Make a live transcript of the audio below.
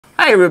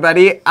Hey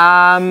everybody,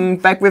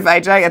 back with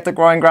AJ at the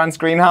GrowingGrounds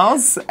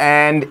greenhouse,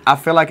 and I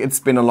feel like it's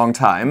been a long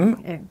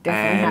time. It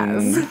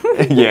definitely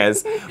has.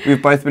 Yes,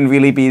 we've both been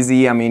really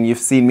busy. I mean, you've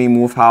seen me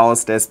move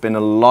house. There's been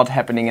a lot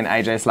happening in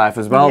AJ's life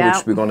as well,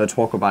 which we're going to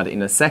talk about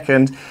in a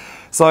second.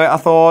 So I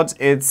thought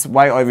it's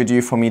way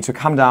overdue for me to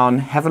come down,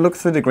 have a look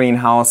through the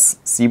greenhouse,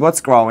 see what's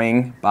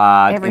growing,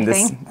 but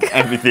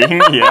everything,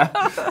 yeah.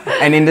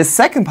 And in the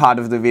second part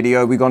of the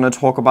video, we're going to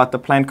talk about the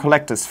Plant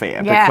Collectors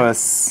Fair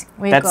because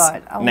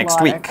that's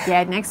next week.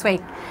 Next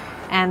week.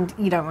 And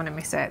you don't want to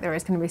miss it. There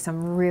is going to be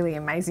some really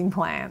amazing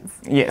plants.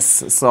 Yes,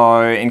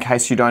 so in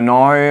case you don't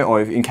know,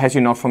 or in case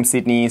you're not from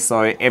Sydney,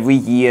 so every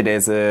year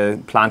there's a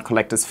Plant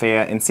Collectors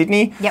Fair in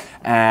Sydney. Yep.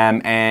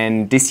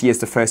 And this year is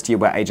the first year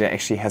where AJ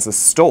actually has a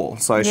stall.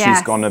 So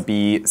she's going to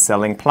be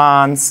selling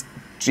plants,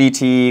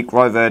 GT,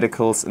 grow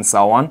verticals, and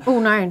so on. Oh,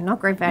 no,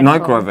 not grow verticals.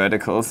 No grow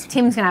verticals.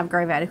 Tim's going to have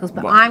grow verticals,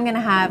 but I'm going to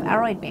have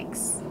aroid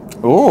mix.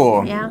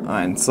 Oh, yeah.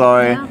 And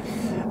so...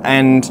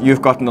 And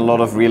you've gotten a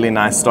lot of really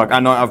nice stock. I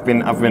know I've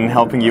been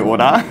helping you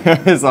order,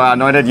 so I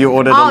know that you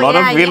ordered a lot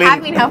of really... you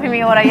have been helping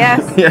me order,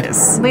 yes.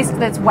 Yes. List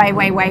that's way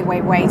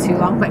too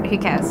long, but who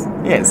cares?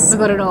 Yes. We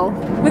got it all.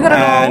 We got it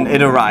all. And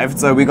it arrived,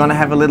 so we're gonna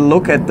have a little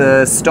look at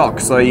the stock,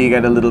 so you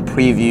get a little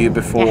preview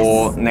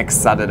before next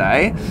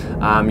Saturday.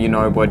 You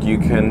know what you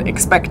can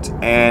expect.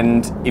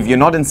 And if you're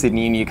not in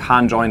Sydney and you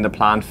can't join the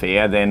plant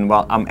fair, then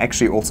well, I'm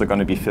actually also going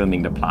to be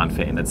filming the plant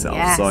fair in itself.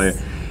 Yes. So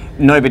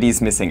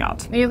nobody's missing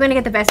out. You're going to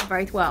get the best of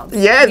both worlds.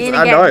 Yes,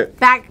 I know.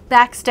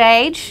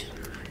 Backstage,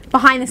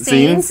 behind the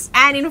scenes,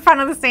 and in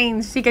front of the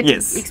scenes. You get to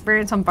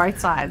experience on both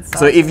sides.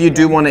 So if you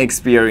do want to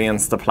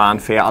experience the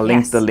plant fair, I'll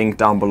link the link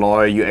down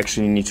below. You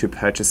actually need to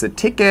purchase a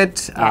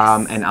ticket,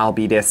 and I'll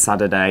be there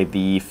Saturday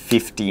the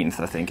 15th,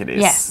 I think it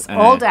is. Yes,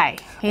 all day.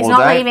 He's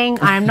not leaving.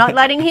 I'm not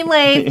letting him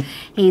leave.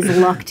 He's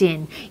locked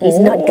in. He's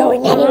not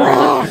going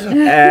anywhere.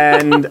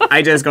 And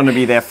AJ's going to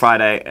be there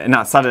Saturday and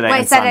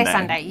Sunday.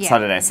 Sunday.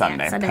 Yeah.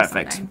 Saturday.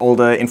 Perfect. All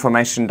the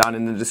information down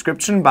in the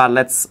description, but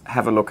let's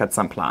have a look at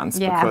some plants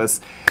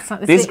because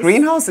this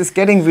greenhouse is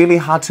getting really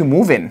hard to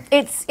move in.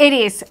 It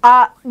is.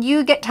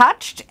 You get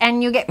touched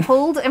and you get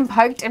pulled and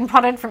poked and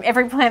prodded from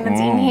every plant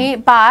that's in here,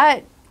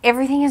 but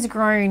everything has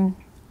grown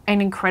an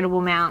incredible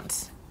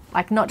amount.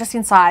 Like not just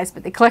in size,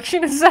 but the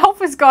collection itself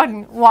has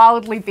gotten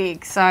wildly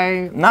big.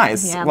 So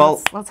nice. Yeah,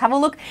 well, let's have a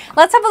look.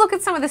 Let's have a look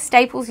at some of the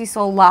staples you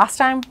saw last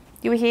time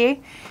you were here.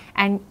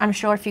 And I'm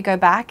sure if you go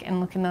back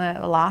and look in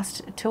the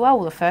last tour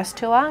or the first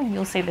tour,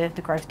 you'll see the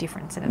growth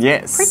difference. And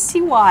it's pretty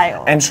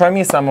wild. And show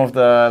me some of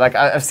the, like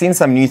I've seen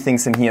some new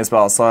things in here as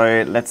well.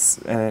 So let's,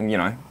 you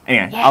know,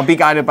 anyway, I'll be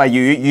guided by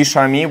you. You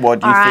show me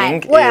what you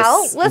think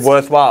is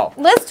worthwhile.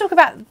 Let's talk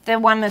about the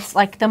one that's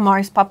like the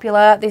most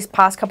popular this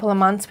past couple of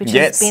months, which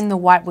has been the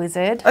White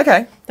Wizard.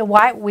 Okay. The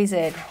White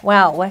Wizard.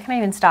 Well, where can I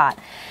even start?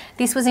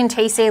 This was in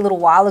TC a little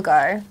while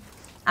ago.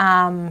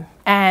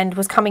 And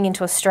was coming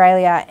into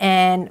Australia,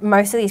 and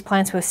most of these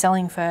plants were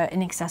selling for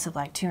in excess of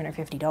like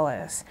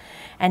 $250.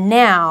 And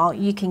now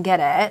you can get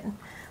it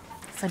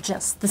for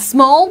just the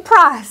small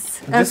price.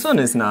 This one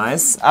is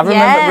nice.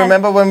 I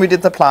remember when we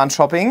did the plant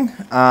shopping,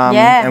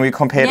 and we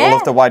compared all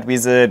of the White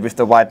Wizard with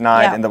the White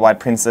Knight and the White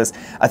Princess.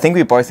 I think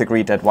we both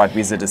agreed that White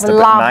Wizard is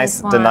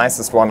the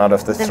nicest one out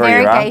of the three. The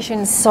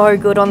variegation's so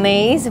good on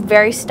these,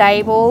 very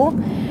stable,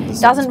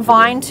 doesn't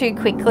vine too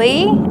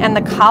quickly, and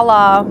the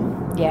colour.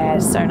 Yeah,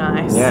 it's so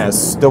nice.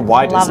 Yes, the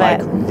white is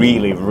like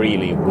really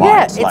white.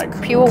 Yeah, it's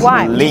like pure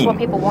white, which is what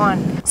people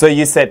want. So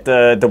you said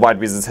the White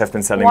Wizards have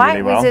been selling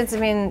really well? White Wizards have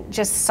been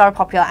just so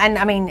popular, and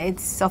I mean,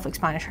 it's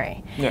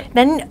self-explanatory. Yeah.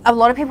 Then a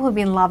lot of people have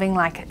been loving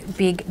like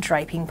big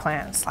draping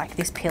plants, like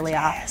this Pilea.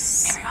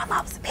 Yes. Everyone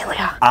loves the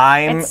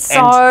Pilea. It's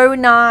so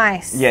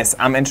nice. Yes,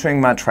 I'm entering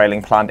my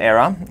trailing plant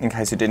era, in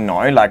case you didn't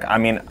know. Like, I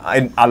mean,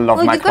 I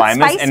love my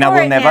climbers, and I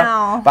will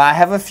never. But I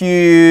have a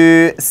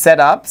few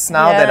setups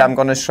now that I'm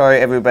going to show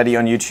everybody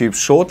on YouTube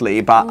shortly,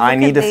 but I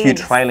need a few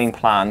trailing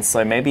plants,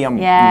 so maybe I'm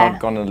not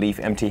going to leave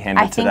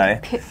empty-handed today. I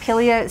think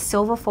Pilea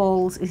Silver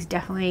Falls is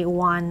definitely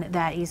one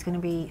that is going to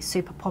be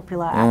super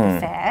popular at the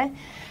fair,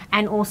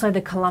 and also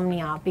the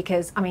Calumnia,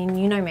 because, I mean,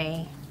 you know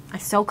me, I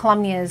sell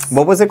Calumnias.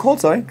 What was it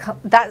called, sorry?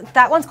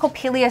 That one's called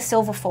Pilea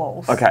Silver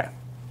Falls. Okay,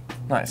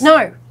 nice.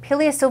 No,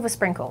 Pilea Silver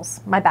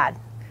Sprinkles, my bad.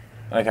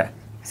 Okay.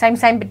 Same,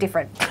 but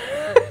different.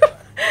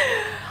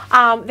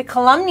 The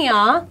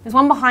Calumnia, there's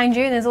one behind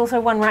you, and there's also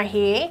one right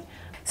here.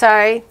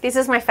 So this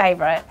is my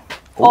favourite,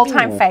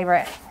 all-time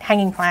favourite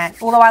hanging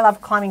plant, although I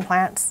love climbing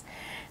plants.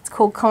 It's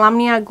called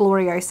Calumnia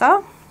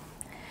gloriosa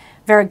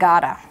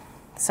variegata.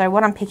 So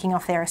what I'm picking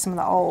off there are some of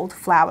the old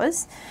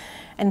flowers,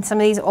 and some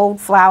of these old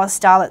flower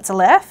starlets are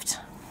left.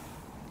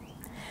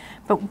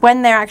 But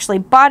when they're actually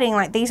budding,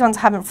 like these ones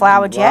haven't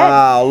flowered yet.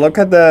 Wow, look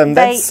at them.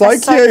 That's so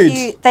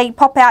cute. They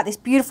pop out this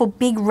beautiful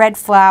big red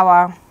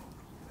flower.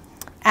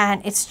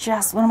 And it's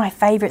just one of my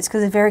favourites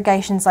because the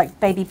variegation's like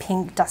baby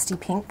pink, dusty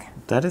pink.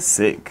 That is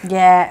sick.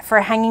 Yeah, for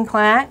a hanging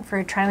plant, for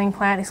a trailing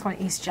plant, this one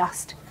is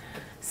just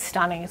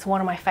stunning. It's one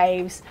of my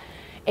faves.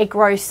 It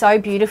grows so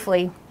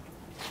beautifully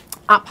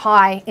up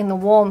high in the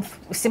warmth,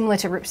 similar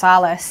to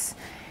Ripsalis.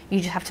 You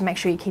just have to make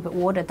sure you keep it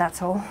watered,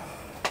 that's all.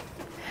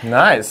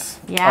 Nice.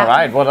 Yeah. All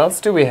right, what else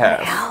do we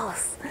have? What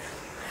else?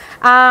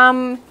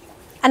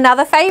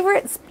 Another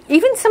favourite,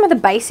 even some of the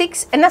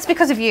basics, and that's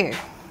because of you.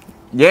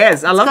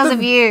 Yes, I love because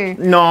of you.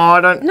 No,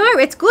 I don't. No,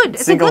 it's good.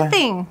 It's a good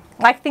thing.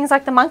 Like things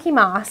like the monkey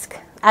mask,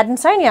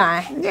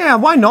 Adansonii. Yeah,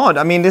 why not?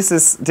 I mean, this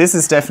is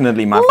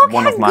definitely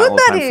one of my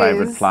all-time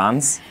favourite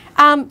plants.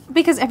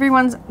 Because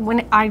everyone's,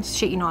 when I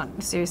shit you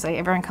not, seriously,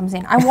 everyone comes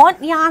in, I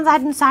want Jan's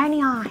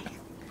Adansonii.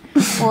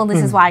 Well,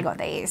 this is why I got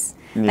these.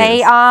 Yes.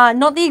 They are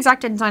not the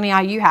exact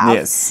Adansonii you have.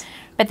 Yes.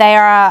 But they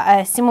are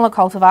a similar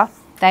cultivar.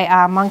 They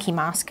are monkey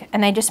mask,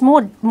 and they're just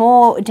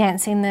more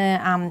dense in the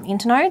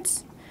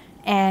internodes,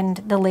 and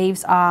the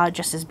leaves are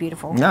just as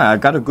beautiful. Yeah, I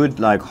got a good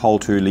like whole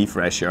to leaf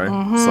ratio,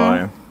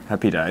 so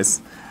happy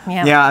days.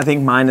 Yeah. Yeah, I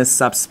think mine is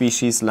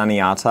subspecies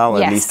Laniata,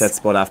 or at least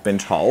that's what I've been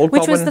told.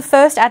 Which was the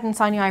first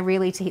Adansonii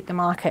really to hit the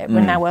market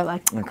when they were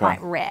like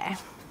quite rare.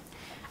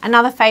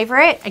 Another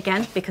favourite,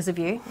 again, because of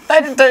you.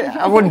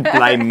 I wouldn't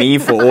blame me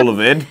for all of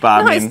it,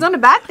 but no, I mean, it's not a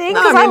bad thing.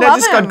 No, I mean, they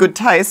just got good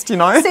taste, you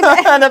know.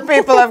 The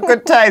people have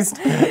good taste.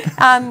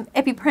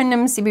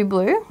 Epiprenum Cebu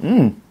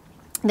Blue.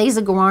 These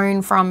are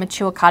grown from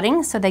mature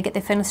cuttings, so they get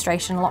their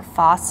fenestration a lot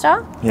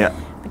faster. Yeah.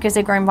 Because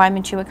they're grown by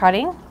mature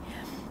cutting.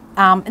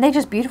 And they're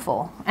just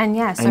beautiful. And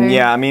yeah, so. And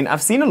yeah, I mean,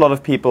 I've seen a lot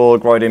of people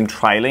grow them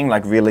trailing,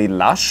 like really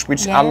lush,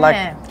 which I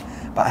like.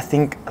 But I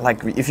think,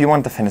 like, if you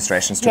want the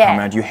fenestrations to come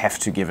out, you have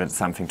to give it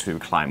something to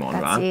climb on,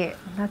 right?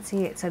 That's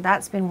it. So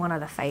that's been one of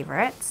the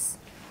favourites.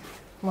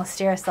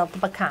 Mostera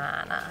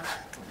Saltabacana.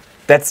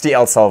 That's the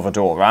El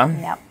Salvador, right?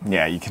 Yep.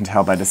 Yeah, you can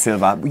tell by the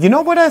silver. You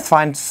know what I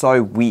find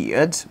so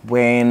weird?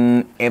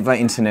 Whenever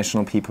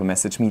international people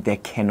message me, they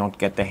cannot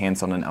get their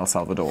hands on an El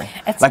Salvador.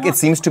 It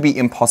seems to be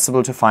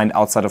impossible to find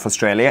outside of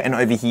Australia, and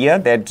over here,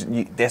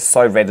 they're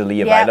so readily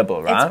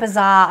available, right? It's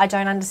bizarre. I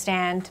don't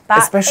understand. But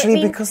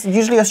especially because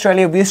usually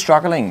Australia, we're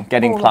struggling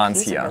getting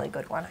plants here. Here's a really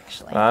good one,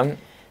 actually.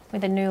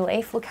 With a new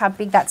leaf. Look how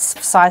big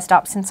that's sized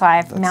up since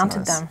I've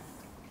mounted them.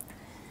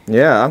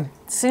 Yeah.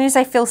 As soon as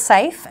they feel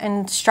safe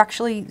and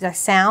structurally they're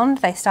sound,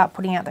 they start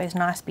putting out those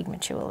nice big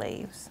mature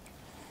leaves.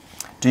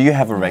 Do you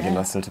have a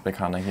regular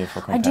Siltepecana here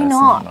for comparison? I do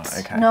not. No,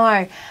 okay.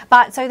 No.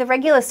 But so the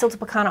regular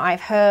Siltepecana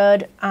I've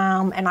heard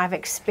and I've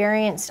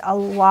experienced a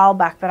while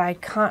back, but I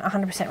can't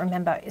 100%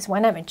 remember, is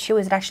when it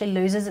matures, it actually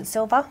loses its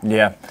silver.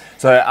 Yeah.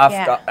 So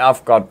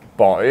I've got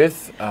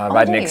both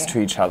right next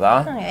to each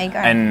other. Oh, there you go.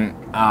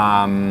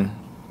 And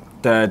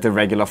the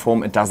regular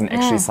form, it doesn't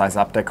actually size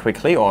up that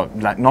quickly, or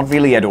like not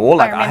really at all.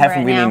 Like I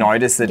haven't really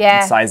noticed it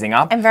sizing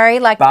up. And very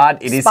like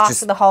but it is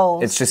just the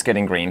holes. It's just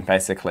getting green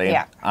basically.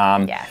 Yeah.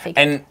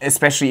 And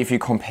especially if you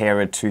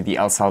compare it to the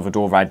El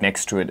Salvador right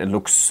next to it, it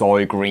looks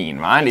so green,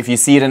 right? If you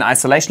see it in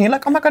isolation, you're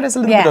like, oh my god, there's a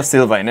little bit of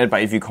silver in it.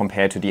 But if you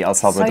compare to the El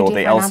Salvador,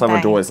 the El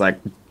Salvador is like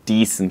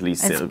decently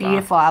silver. It's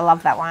beautiful. I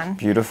love that one.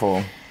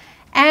 Beautiful.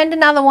 And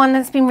another one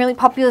that's been really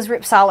popular is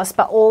Ripsalis,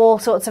 but all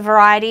sorts of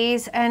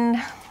varieties.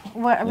 And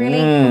what a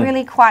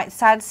really quite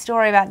sad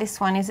story about this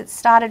one is it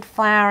started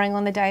flowering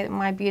on the day that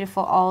my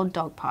beautiful old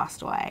dog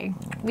passed away,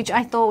 which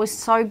I thought was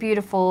so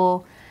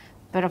beautiful.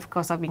 But of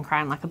course, I've been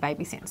crying like a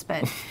baby since.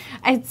 But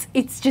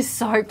it's just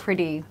so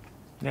pretty.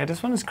 Yeah,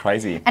 this one is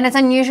crazy. And it's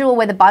unusual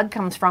where the bud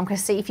comes from,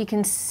 because see, if you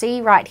can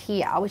see right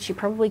here, which you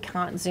probably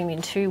can't zoom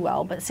in too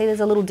well, but see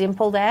there's a little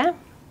dimple there.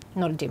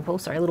 Not a dimple,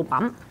 sorry, a little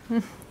bump.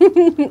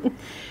 And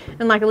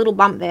like a little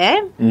bump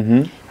there.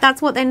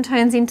 That's what then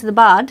turns into the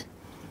bud.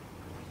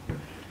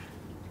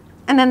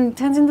 And then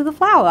turns into the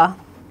flower.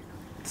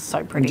 It's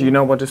so pretty. Do you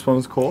know what this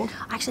one's called?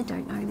 I actually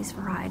don't know this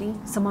variety.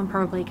 Someone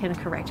probably can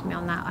correct me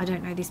on that. I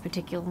don't know this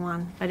particular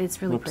one, but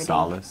it's really pretty.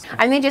 I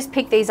only just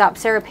picked these up.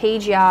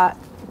 Cerepegia.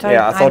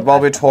 I thought while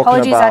we're talking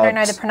apologies, I don't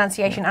know the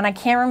pronunciation, and I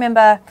can't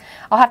remember.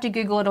 I'll have to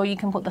Google it, or you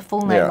can put the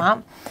full name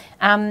up.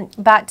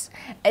 But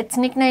its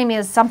nickname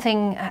is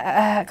something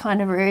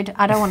kind of rude.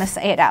 I don't want to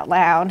say it out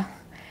loud.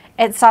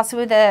 It starts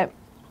with a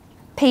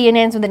P and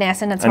ends with an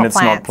S, and it's not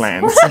plants. Not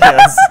plants.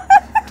 Yes.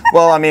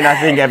 Well, I mean, I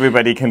think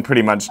everybody can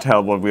pretty much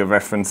tell what we're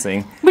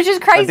referencing. Which is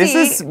crazy. But this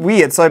is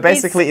weird. So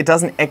basically, it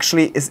doesn't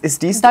actually... Is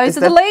these... Those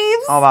are the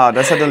leaves. Oh, wow.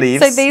 Those are the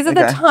leaves. So these are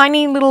the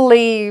tiny little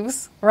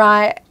leaves,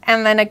 right?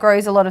 And then it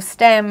grows a lot of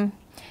stem.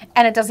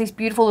 And it does this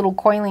beautiful little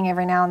coiling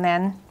every now and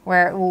then,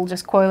 where it will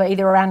just coil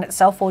either around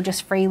itself or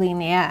just freely in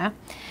the air.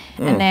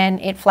 And then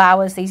it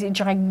flowers these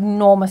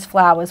ginormous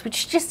flowers,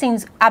 which just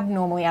seems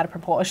abnormally out of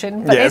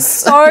proportion. But it's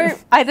so,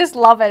 I just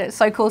love it. It's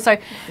so cool. So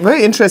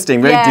very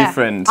interesting, very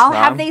different. I'll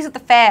have these at the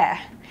fair.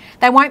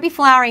 They won't be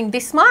flowering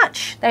this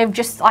much. They've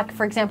just, like,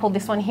 for example,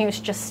 this one here has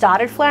just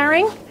started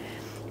flowering.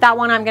 That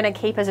one I'm going to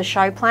keep as a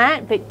show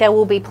plant, but there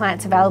will be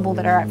plants available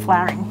that are at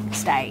flowering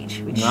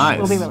stage, which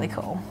will be really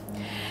cool.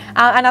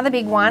 Another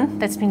big one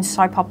that's been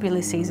so popular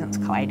this season is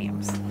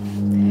caladiums.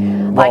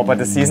 Well, but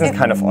the season's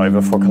kind of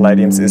over for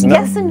caladiums, isn't it?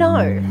 Yes and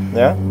no.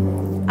 Yeah?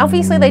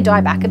 Obviously, they die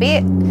back a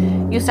bit.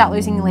 You'll start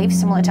losing leaves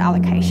similar to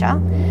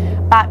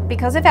alocasia. But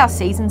because of our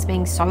seasons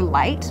being so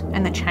late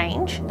and the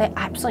change, they're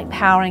absolutely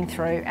powering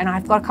through. And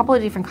I've got a couple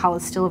of different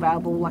colours still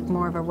available, like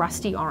more of a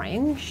rusty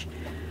orange.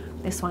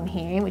 This one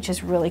here, which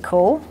is really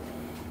cool.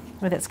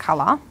 with its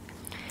colour.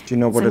 Do you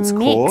know what it's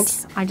called?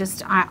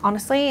 I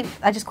honestly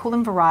just call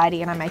them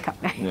variety and I make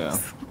up names. Yeah.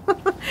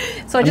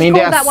 So I just called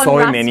that one there are so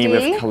Rusty. many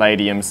with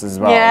caladiums as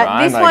well, yeah,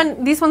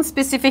 right? this one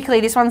specifically,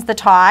 this one's the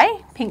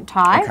Thai, pink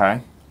Thai.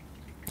 Okay.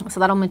 So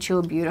that'll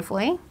mature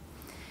beautifully.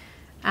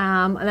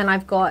 And then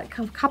I've got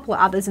a couple of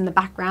others in the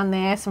background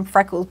there, some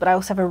freckles, but I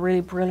also have a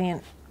really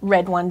brilliant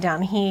red one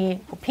down here,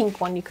 or pink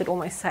one you could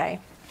almost say,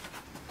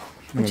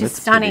 which is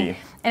stunning. Pretty.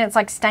 And it's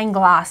like stained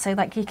glass, so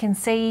like you can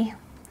see.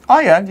 Oh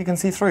yeah, you can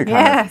see through, kind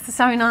of. Yeah, it's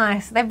so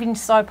nice. They've been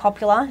so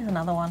popular. Here's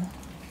another one.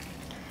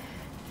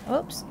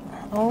 Oops.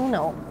 Oh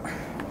no.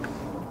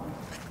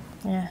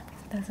 Yeah,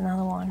 there's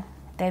another one.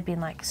 They've been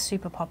like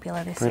super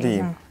popular this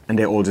season. And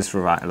they're all just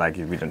like they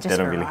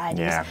don't really.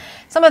 Yeah.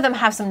 Some of them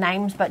have some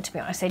names, but to be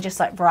honest, they're just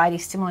like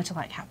varieties similar to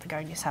like Happy Go.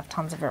 You just have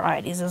tons of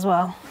varieties as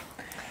well.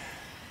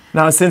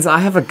 Now, since I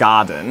have a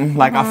garden,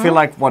 like I feel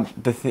like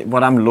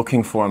what I'm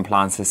looking for in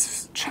plants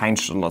has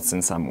changed a lot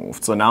since I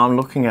moved. So now I'm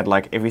looking at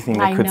like everything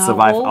that could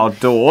survive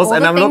outdoors,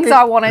 and I'm looking.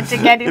 I wanted to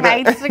get in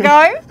ages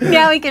ago.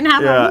 Now we can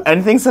have them.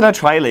 And things that are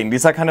trailing.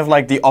 These are kind of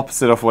like the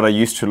opposite of what I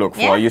used to look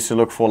for. I used to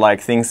look for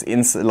like things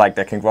like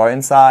that can grow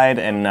inside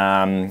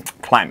and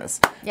climbers.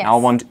 Yes. Now I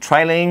want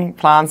trailing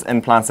plants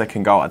and plants that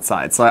can go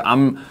outside. So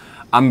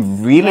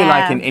I'm really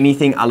liking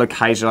anything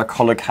alocasia,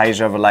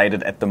 colocasia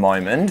related at the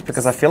moment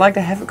because I feel like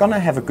they're gonna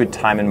have a good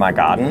time in my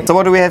garden. So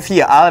what do we have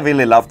here? I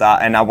really love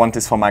that and I want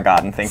this for my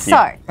garden. Thank you. So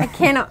I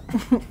cannot.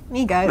 Here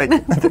you go.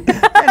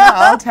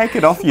 I'll take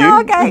it off you.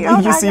 Okay.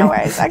 No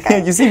worries.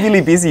 Okay. You seem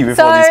really busy with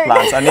all these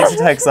plants. I need to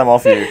take some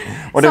off you.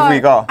 What have we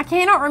got? I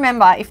cannot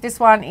remember if this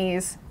one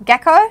is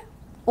gecko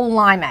or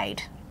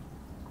limeade.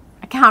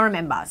 I can't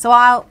remember.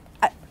 So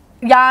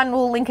Jan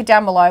will link it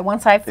down below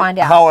once I find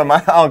out. How am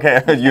I?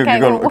 Okay, you're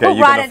going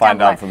to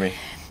find out for me.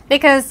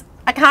 Because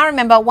I can't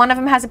remember, one of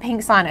them has a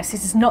pink sinus.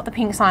 This is not the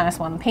pink sinus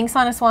one. The pink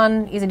sinus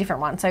one is a different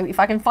one. So if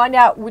I can find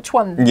out which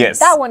one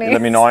that one is.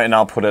 Let me know and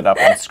I'll put it up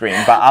on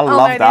screen. But I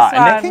love that.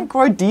 And they can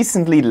grow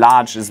decently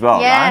large as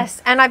well, yes,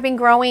 right? And I've been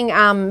growing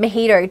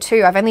mojito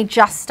too. I've only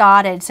just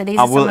started. So these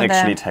are some of the... I will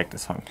actually take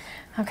this home.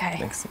 Okay.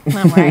 Thanks.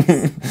 No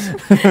worries.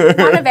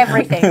 One of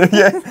everything.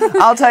 Yes.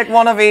 I'll take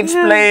one of each,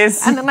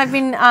 please. And then I've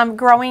been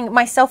growing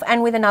myself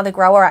and with another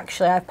grower,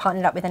 actually. I've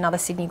partnered up with another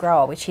Sydney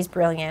grower, which is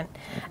brilliant.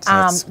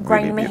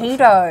 Growing really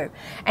mojito.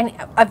 And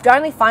I've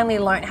only finally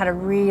learnt how to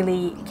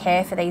really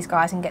care for these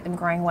guys and get them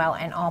growing well.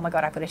 And oh my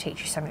God, I've got to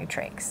teach you so many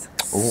tricks.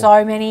 Ooh.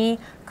 So many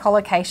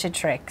colocasia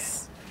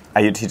tricks.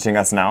 Are you teaching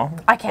us now?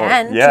 I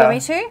can. Do you want me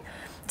to?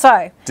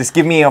 So. Just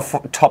give me your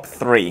top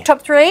 3.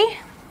 Top 3?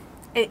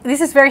 This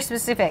is very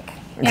specific.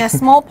 In a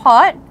small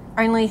pot,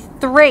 only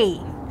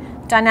 3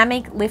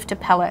 dynamic lifter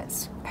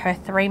pellets per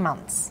 3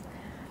 months.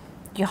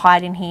 You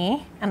hide in here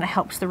and it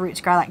helps the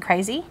roots grow like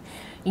crazy.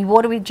 You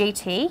water with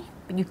GT,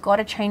 but you've got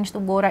to change the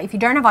water. If you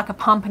don't have like a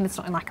pump and it's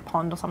not in like a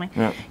pond or something,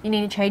 you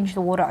need to change the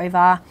water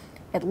over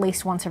at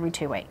least once every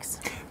 2 weeks.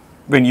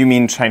 When you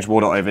mean change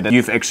water over, that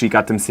you've actually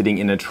got them sitting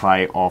in a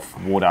tray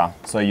of water.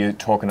 So you're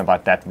talking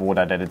about that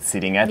water that it's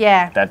sitting at?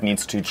 Yeah. That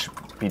needs to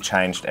be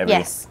changed every...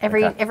 Yes,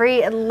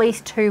 every at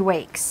least 2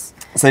 weeks.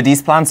 So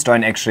these plants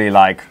don't actually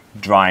like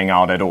drying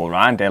out at all,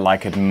 right? They're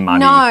like it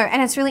muddy. No,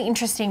 and it's really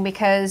interesting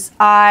because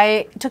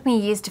it took me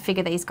years to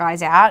figure these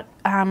guys out.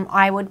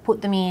 I would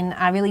put them in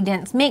a really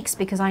dense mix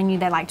because I knew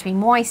they like to be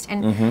moist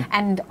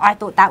and I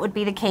thought that would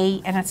be the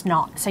key and it's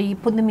not. So you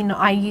put them in,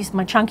 I use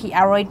my chunky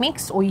aroid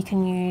mix or you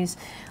can use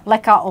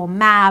leca or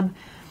mab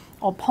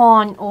or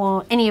pon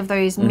or any of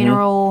those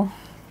mineral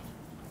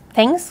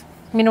things,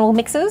 mineral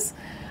mixes.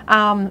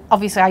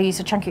 Obviously I use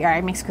a chunky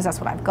aroid mix because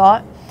that's what I've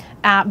got.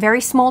 Very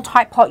small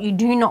tight pot. You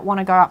do not want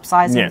to go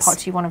upsizing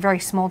pots. You want a very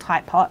small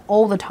tight pot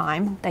all the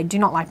time. They do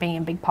not like being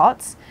in big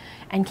pots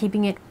and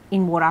keeping it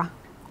in water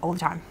all the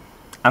time.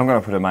 I'm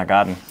going to put it in my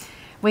garden.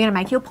 We're going to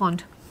make you a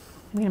pond.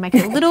 We're going to make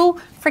you a little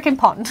freaking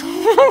pond.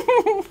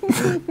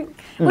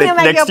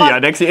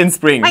 Next year in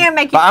spring. I'm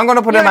going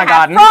to put it in my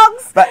garden.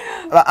 Frogs. But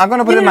I'm going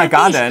to put it in my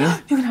garden.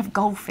 You're going to have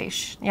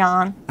goldfish,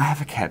 Jan. I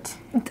have a cat.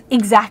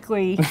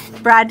 Exactly.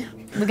 Brad,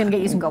 we're going to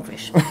get you some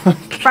goldfish.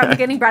 Brad, we're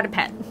getting Brad a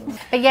pet.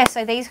 But yeah,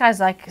 so these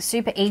guys are like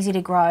super easy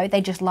to grow. They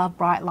just love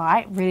bright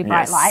light, really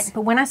bright light.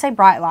 But when I say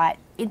bright light,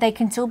 they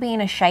can still be in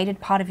a shaded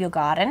part of your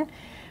garden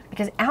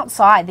because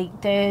outside,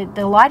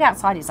 the light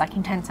outside is like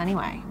intense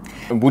anyway.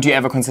 Would you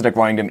ever consider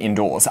growing them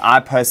indoors? I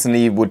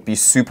personally would be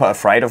super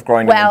afraid of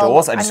growing them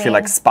indoors. I just feel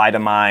like spider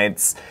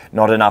mites,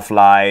 not enough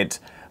light.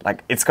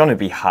 Like, it's going to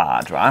be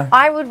hard, right?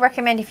 I would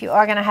recommend if you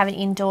are going to have it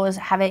indoors,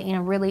 have it in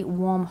a really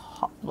warm,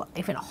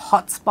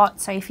 hot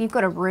spot. So if you've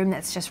got a room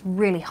that's just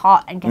really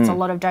hot and gets a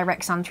lot of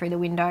direct sun through the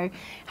window,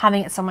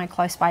 having it somewhere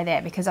close by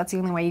there, because that's the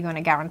only way you're going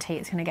to guarantee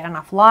it's going to get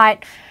enough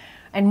light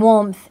and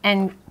warmth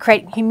and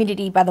create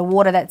humidity by the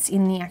water that's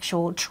in the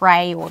actual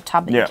tray or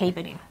tub that you keep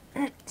it in.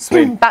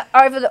 Sweet. But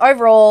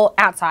overall,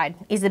 outside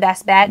is the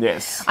best bet.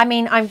 Yes. I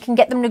mean, I can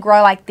get them to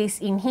grow like this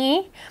in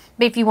here,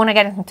 but if you want to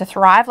get them to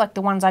thrive, like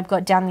the ones I've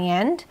got down the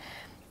end,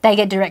 they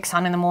get direct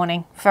sun in the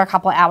morning for a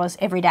couple of hours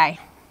every day.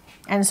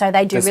 And so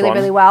they do This really, one?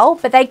 really well.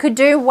 But they could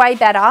do way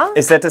better.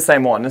 Is that the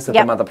same one? Is it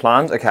Yep. the mother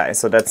plant? Okay,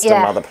 so that's the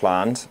Yeah. mother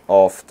plant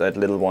of that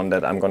little one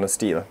that I'm going to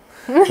steal.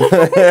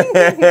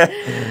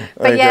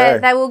 But yeah,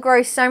 they will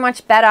grow so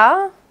much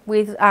better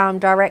with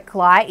direct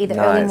light, either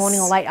early morning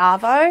or late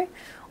arvo,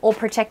 or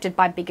protected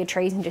by bigger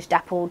trees and just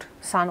dappled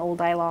sun all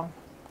day long.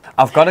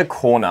 I've got a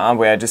corner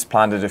where I just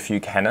planted a few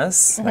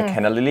cannas, like Mm-hmm.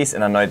 canna lilies,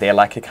 and I know they're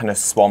like a kind of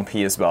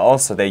swampy as well,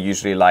 so they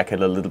usually like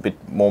it a little bit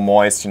more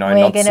moist, you know.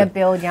 We're going to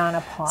build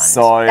Yana Pond.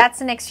 So- that's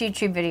the next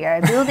YouTube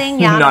video, building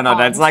Yana Pond. No,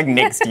 that's like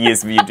next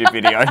year's YouTube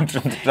video.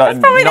 That's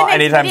probably Not the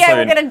next anytime video soon.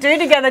 we're going to do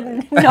together,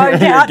 no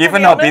doubt.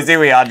 Given how busy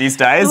we are these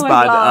days, Oh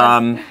my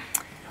God.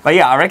 but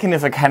yeah, I reckon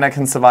if a canna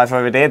can survive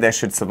over there, they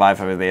should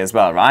survive over there as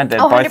well, right? They're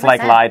Oh, both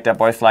like 100%. light, they're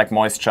both like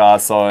moisture,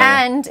 so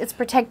And it's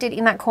protected,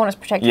 in that corner, it's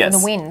protected Yes.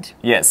 from the wind.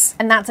 yes.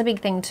 And that's a big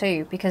thing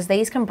too, because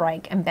these can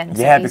break and bend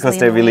so Yeah, easily because in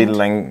they're the really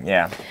wind.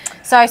 yeah.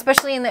 So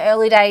especially in the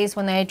early days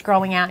when they're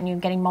growing out and you're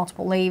getting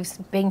multiple leaves,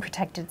 being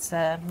protected is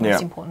the most Yeah.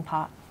 important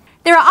part.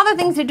 There are other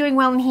things that are doing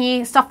well in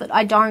here, stuff that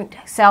I don't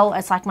sell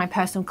as like my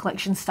personal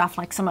collection stuff,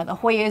 like some of the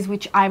Hoyas,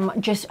 which I'm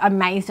just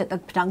amazed at the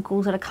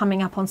peduncles that are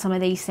coming up on some of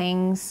these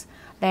things.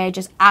 They're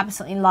just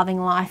absolutely loving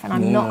life, and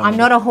I'm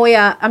not a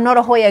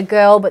Hoya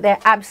girl, but they're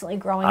absolutely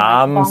growing like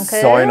I'm bonkers.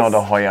 so not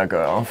a Hoya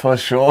girl, for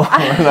sure.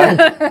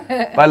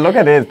 But look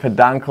at it,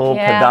 peduncle,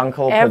 Yeah,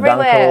 peduncle, everywhere.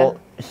 peduncle,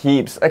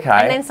 heaps. Okay,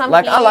 And then some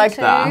like here I like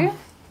too. that.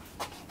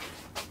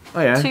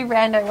 Oh yeah. 2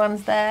 rando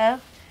ones there.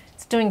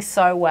 It's doing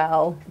so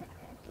well.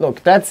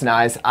 Look, that's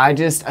nice. I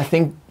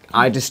think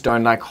I just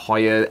don't like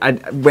Hoya.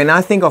 When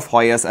I think of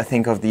Hoyas, I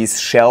think of these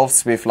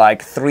shelves with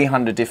like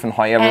 300 different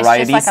Hoya And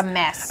varieties. it's just like a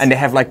mess. And they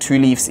have like 2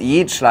 leaves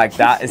each. Like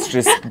that is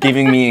just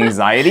giving me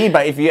anxiety.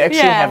 But if you actually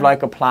Yeah. have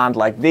like a plant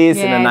like this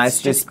and Yeah, a it's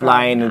nice just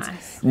display, and growing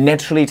it's nice.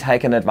 naturally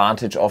taken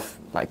advantage of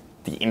like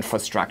the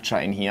infrastructure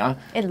in here.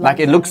 It Like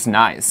it looks looks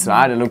nice,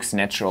 right? It looks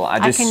natural.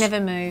 I can never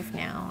move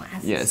now. It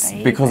has to Yes,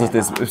 stay because of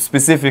this, forever.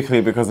 specifically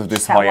because of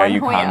this That Hoya, one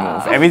you can't Hoya.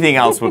 move. Everything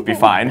else would be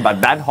fine, but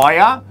that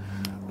Hoya,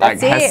 like,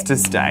 That's has it. to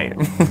stay.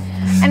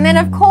 And then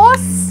of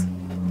course,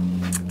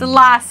 the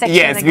last section.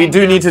 Yes, of we the do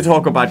greenhouse. need to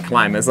talk about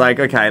climbers. Like,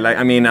 okay, like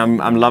I mean,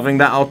 I'm loving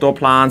the outdoor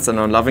plants and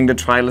I'm loving the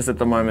trailers at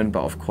the moment,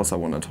 but of course I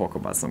want to talk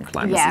about some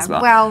climbers Yeah, as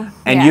well. well,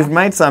 and yeah. you've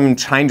made some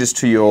changes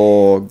to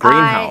your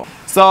greenhouse.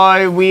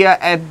 So we are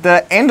at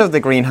the end of the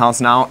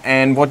greenhouse now,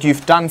 and what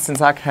you've done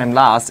since I came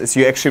last is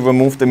you actually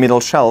removed the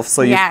middle shelf,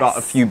 so you've got a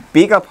Yes. few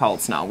bigger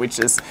pots now, which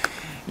is,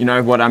 you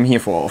know, what I'm here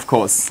for, of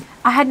course.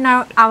 I had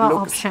no other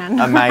Looks option.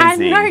 amazing. I had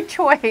no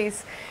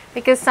choice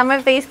because some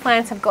of these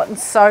plants have gotten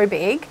so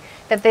big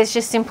that there's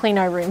just simply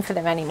no room for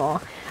them anymore.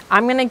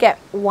 I'm gonna get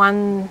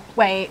one.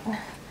 Wait.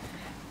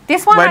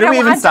 This one. Where I do don't we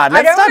wa- even I- start? I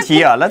Let's don't start wanna pick-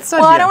 here. Let's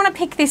start Well, here. I don't want to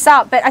pick this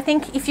up, but I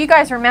think if you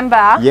guys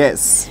remember,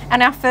 Yes.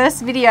 in our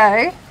first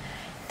video,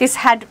 this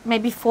had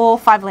maybe 4 or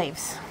 5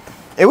 leaves.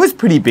 It was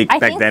pretty big I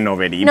back think- then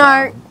already,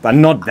 No. but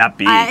not that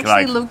big. I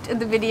actually like, looked at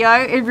the video.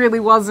 It really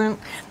wasn't.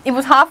 It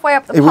was halfway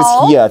up the It was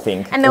pole. here, I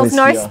think. And It there was was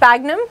no here.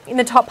 sphagnum in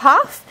the top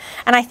half.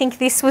 And I think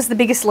this was the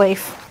biggest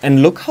leaf.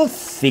 And look how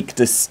thick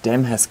the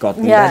stem has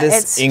gotten. Yeah, that is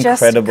it's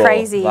just incredible.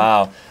 crazy.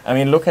 Wow. I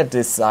mean, look at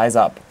this size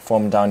up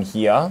from down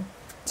here.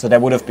 So that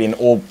would have been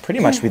all pretty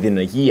much within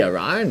a year,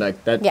 right?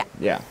 Like that.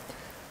 Yeah.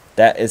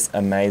 That is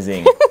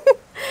amazing.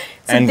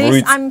 So and this,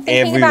 roots I'm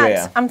thinking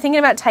everywhere. I'm thinking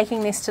about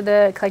taking this to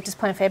the Collectors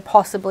Plant Fair,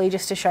 possibly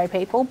just to show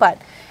people, but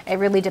it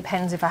really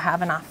depends if I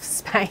have enough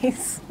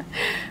space.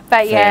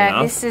 But yeah,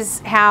 enough. this is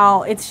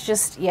how it's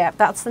just, yeah,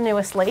 that's the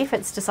newest leaf.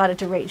 It's decided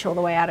to reach all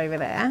the way out over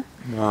there,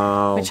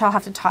 Wow. which I'll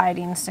have to tie it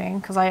in soon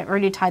because I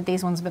already tied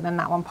these ones, but then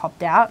that one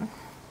popped out.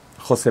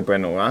 Jose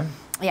Bueno, right?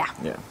 Yeah,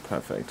 Yeah,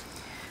 perfect.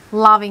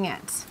 loving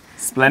it.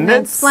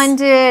 Splendid.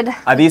 Splendid.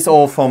 Are these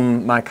all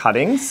from my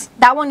cuttings?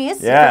 That one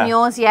is Yeah. from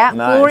yours, yeah.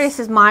 Nice. Glorious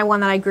is my one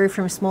that I grew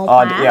from small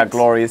Oh, plants. yeah,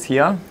 Gloria's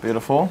here.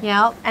 Beautiful.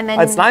 Yeah, and then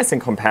Oh, it's nice in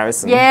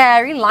comparison. Yeah,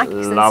 I really like it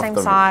because they're the Love same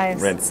the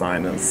size. red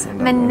sinus.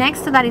 And then next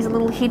to that is a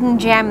little hidden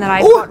gem that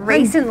I Ooh, got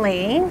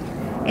recently.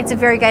 It's a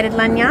variegated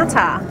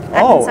laniata.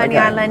 Oh, Atkinsonii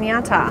okay.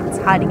 laniata. It's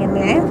hiding in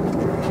there.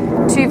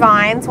 2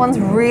 vines. One's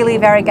really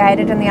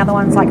variegated and the other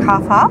one's like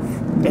half-half.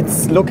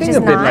 It's looking Which a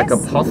is bit like a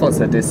nice. pothos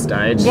at this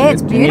stage. Yeah,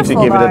 it's You need to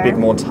beautiful give it a though. bit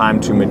more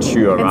time to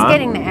mature, It's right?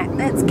 getting there.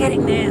 It's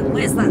getting there.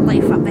 Where's that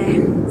leaf up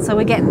there? So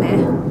we're getting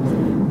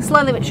there.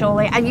 Slowly but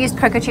surely. I used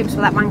cocoa chips for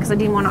that one because I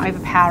didn't want to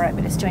overpower it,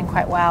 but it's doing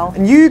quite well.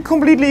 And you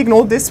completely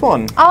ignored this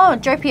one. Oh,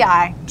 Jopi.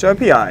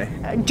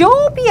 Jopi.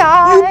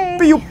 Jopi!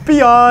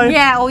 UPI.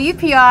 Yeah, or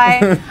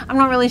UPI. I'm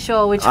not really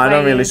sure which I'm way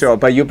not really is. sure,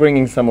 but you're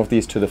bringing some of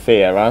these to the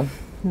fair, right?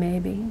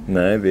 Maybe.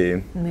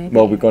 Maybe. Maybe.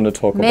 Well, we're going to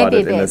talk about Maybe,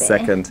 it in a baby.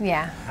 second.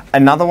 Yeah.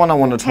 Another one I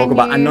want to talk Can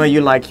about. I you- know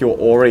you like your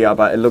Aurea,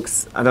 but it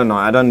looks, I don't know,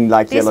 I don't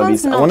like This yellow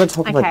one's leaves. I want to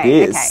talk about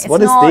okay, this. okay. It's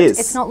What is not, this?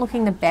 It's not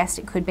looking the best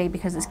it could be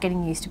because it's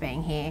getting used to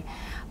being here.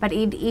 But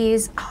it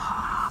is,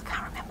 I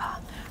can't remember.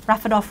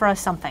 Raphidophora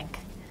something.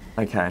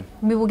 Okay.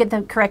 We will get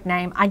the correct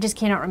name. I just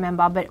cannot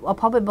remember, but I'll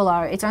pop it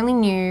below. It's only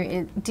new.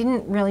 It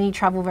didn't really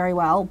travel very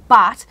well,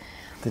 but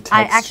The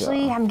I texture.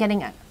 actually am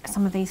getting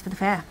some of these for the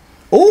fair.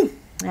 Oh,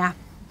 Yeah.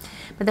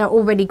 but they're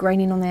already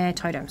greening on their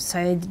totems,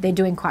 so they're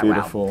doing quite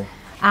Beautiful.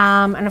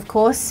 well. And of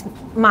course,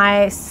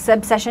 my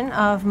obsession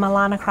of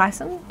Milana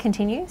Chrysum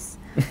continues.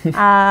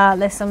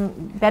 There's some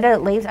better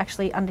leaves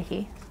actually under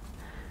here,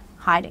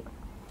 hiding.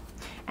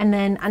 And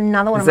then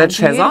another one of my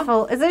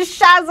beautiful... Is it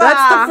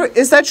Shazza?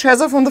 Is that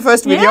Shazza from the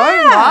first video?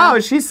 Yeah. Wow,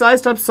 she's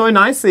sized up so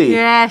nicely.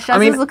 Yeah,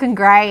 Shazza's looking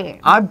great.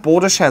 I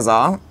bought a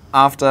Shazza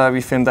after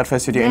we filmed that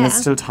first video and it's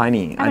still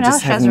tiny. I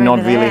just have not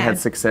really had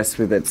success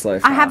with it so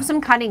far. I have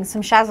some cuttings,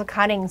 some Shazza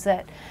cuttings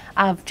that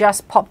I've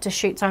just popped to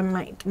shoot, so I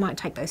might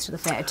take those to the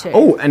fair too.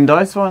 Oh, and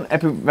those one,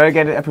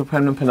 variegated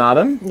Epipremnum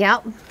pinnatum.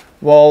 Yep.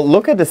 Well,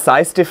 look at the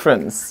size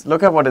difference.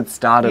 Look at what it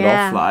started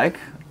off like.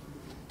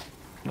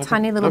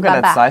 Tiny little Look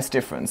at that size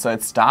difference. So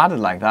it started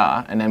like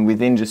that, and then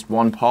within just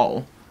one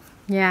pole,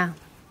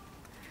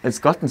 it's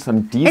gotten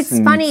some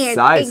decent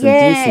size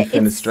and decent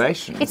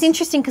fenestration. It's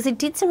interesting because it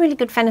did some really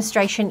good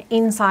fenestration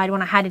inside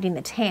when I had it in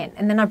the tent,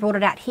 and then I brought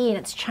it out here and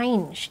it's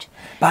changed.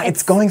 But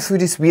it's going through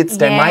this weird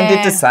stage. Mine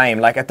did the same.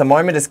 Like at the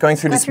moment, it's going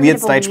through this weird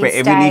stage where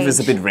every leaf is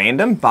a bit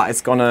random, but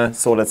it's gonna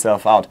sort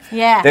itself out.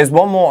 Yeah. There's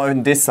one more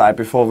on this side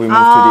before we move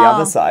to the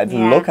other side.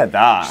 Yeah. Look at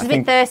that. She's a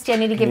bit thirsty. I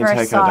need to give her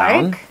a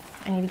soak.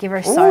 I need to give her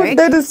a soak.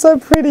 That is so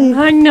pretty.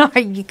 I know,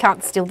 you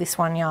can't steal this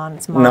one, Jan.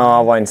 It's mine. No, I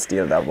won't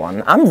steal that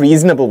one. I'm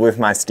reasonable with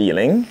my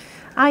stealing.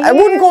 Are you? I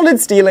wouldn't call it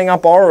stealing, I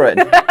borrow it.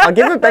 I'll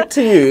give it back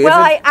to you.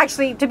 Well,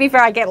 actually, to be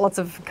fair, I get lots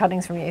of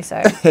cuttings from you,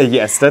 so.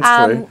 Yes, that's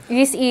true.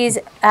 This is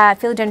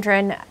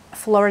Philodendron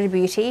Florida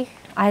Beauty.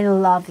 I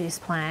love this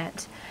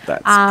plant.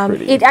 That's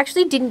pretty. It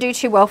actually didn't do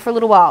too well for a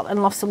little while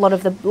and lost a lot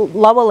of the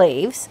lower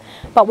leaves.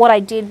 But what I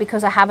did,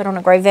 because I have it on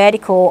a grow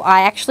vertical,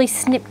 I actually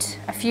snipped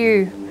a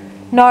few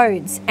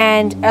nodes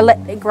and I let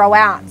it grow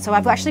out. So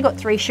I've actually got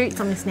 3 shoots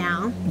on this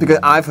now. Because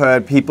I've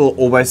heard people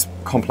always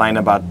complain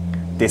about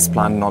this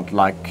plant not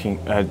liking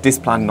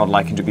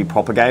to be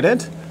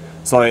propagated.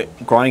 So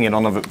growing it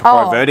on a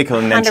vertical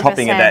and then 100%.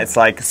 Chopping it there, it's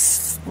like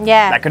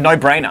a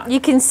no-brainer.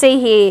 You can see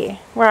here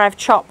where I've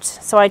chopped.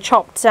 So I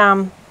chopped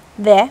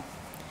there,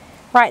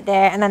 right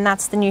there, and then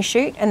that's the new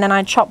shoot. And then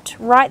I chopped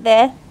right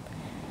there,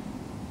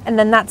 and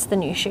then that's the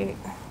new shoot.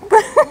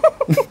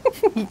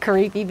 You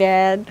creepy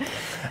man.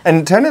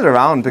 And turn it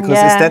around, because is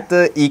that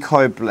the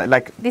eco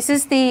this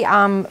is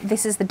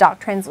the dark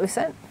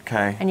translucent.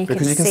 Okay. And you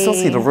can still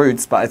see the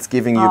roots, but it's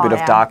giving you a bit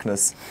of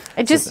darkness.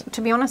 It just,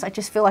 to be honest, I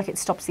just feel like it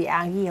stops the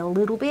algae a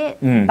little bit,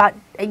 but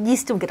you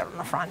still get it on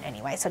the front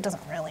anyway, so it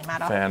doesn't really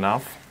matter. Fair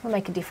enough. It'll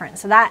make a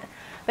difference. So that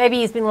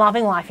baby has been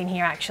loving life in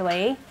here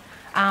actually,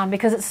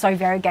 because it's so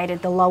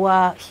variegated. The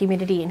lower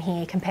humidity in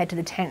here compared to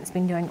the tent has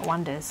been doing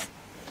wonders.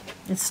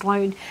 It's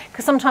slowed,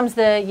 because sometimes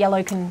the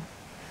yellow can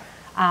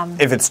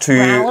if it's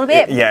too, a little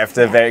bit. If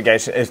the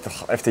variegation,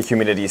 if the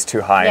humidity is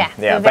too high,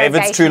 But if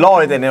it's too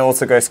low, then it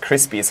also goes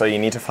crispy. So you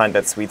need to find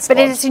that sweet spot.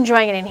 But it's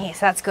enjoying it in here,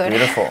 so that's good.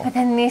 Beautiful. But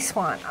then this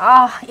one,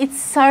 it's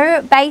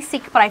so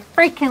basic, but I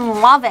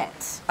freaking love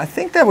it. I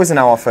think that was in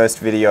our first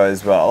video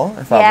as well,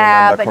 if I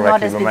remember correctly.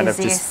 Not as we big might as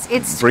have this.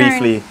 just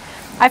briefly.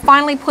 I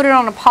finally put it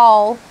on a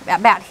pole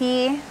about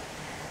here.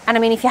 And I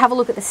mean, if you have a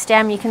look at the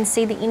stem, you can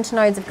see the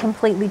internodes have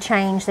completely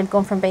changed. They've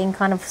gone from being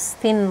kind of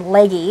thin,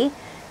 leggy,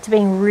 to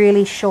being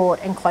really short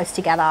and close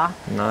together.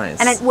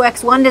 Nice. And it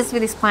works wonders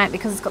with this plant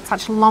because it's got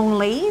such long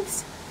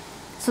leaves.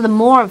 So the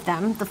more of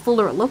them, the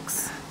fuller it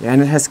looks. Yeah,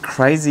 and it has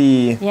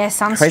crazy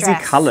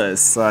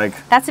colours.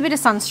 Like that's a bit of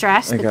sun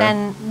stress, but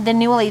then the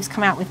newer leaves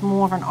come out with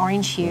more of an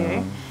orange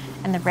hue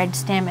and the red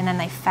stem, and then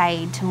they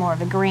fade to more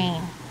of a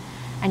green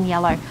and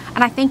yellow.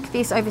 And I think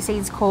this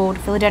overseas is called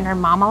Philodendron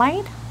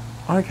Marmalade.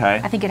 Okay.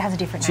 I think it has a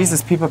different name.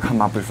 Jesus, people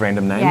come up with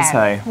random names,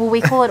 hey? Well,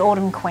 we call it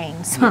Autumn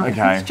Queen, so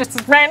it's just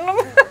as random.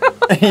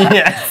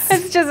 Yes.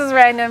 It's just as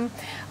random.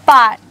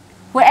 But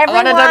everyone... I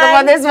want to talk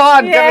about this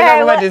one. Yeah, Can we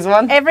talk about this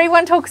one?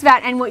 Everyone talks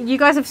about, and what you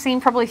guys have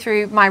seen probably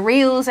through my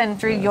reels and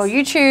through your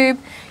YouTube,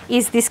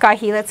 is this guy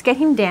here. Let's get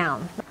him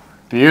down.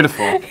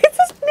 Beautiful.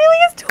 It's nearly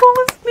as tall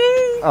as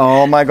me.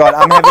 Oh my God,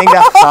 I'm having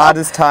the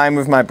hardest time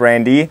with my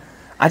brandy.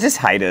 I just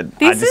hate it.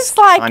 This is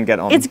like,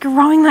 it's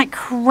growing like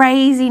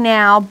crazy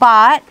now,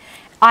 but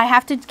I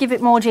have to give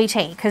it more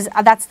GT because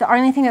that's the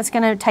only thing that's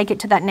going to take it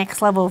to that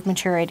next level of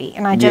maturity.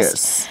 And I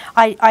just,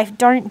 I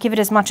don't give it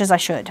as much as I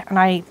should, and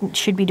I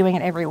should be doing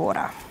it every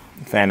water.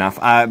 Fair enough.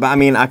 But I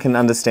mean, I can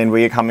understand where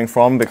you're coming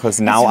from because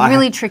now it's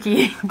really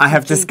tricky. I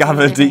have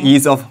discovered the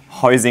ease of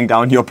hosing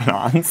down your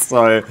plants.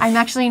 So I'm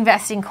actually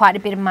investing quite a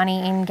bit of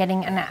money in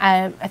getting an,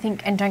 I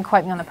think, and don't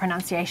quote me on the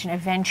pronunciation, a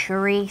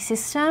Venturi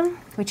system,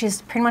 which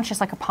is pretty much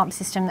just like a pump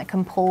system that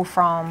can pull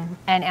from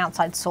an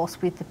outside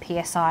source with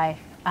the PSI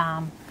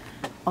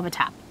of a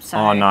tap. So,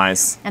 oh,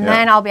 nice. And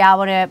then I'll be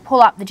able to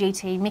pull up the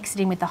GT, mix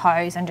it in with the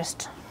hose, and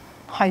just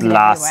hose it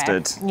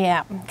everywhere.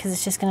 Yeah, because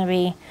it's just going to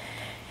be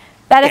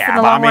better for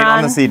the long run.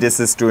 Honestly, this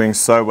is doing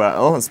so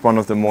well. It's one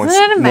of the more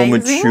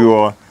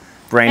mature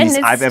brandies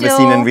I've ever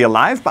seen in real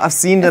life, but I've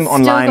seen them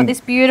online. It's still got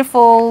this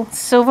beautiful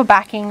silver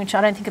backing, which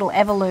I don't think it'll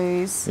ever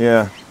lose.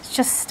 Yeah. It's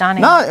just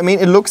stunning. No, I mean,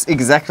 it looks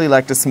exactly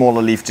like the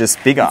smaller leaf,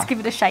 just bigger. Let's give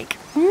it a shake.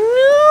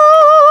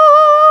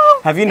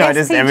 Have you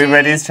noticed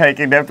everybody's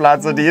shaking their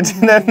plants on the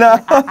internet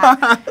now?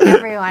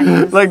 Everyone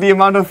is. Like the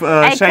amount of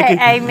shaking.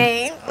 AKA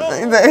me.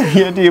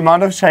 The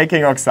amount of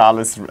shaking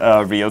oxalis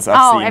reels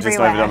I've seen just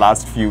over the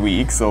last few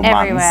weeks or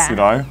months, you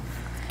know.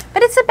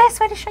 But it's the best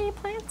way to show your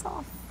plants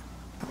off.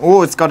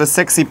 Oh, it's got a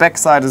sexy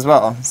backside as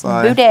well.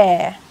 So, booty.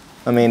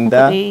 I mean,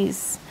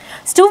 these.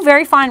 Still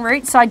very fine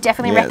roots, so I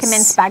definitely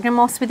recommend sphagnum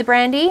moss with the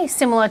brandy,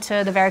 similar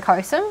to the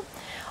varicosum.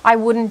 I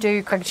wouldn't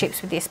do cricket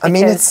chips with this because... I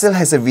mean, it still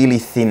has a really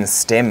thin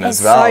stem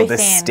as well. The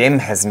stem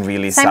hasn't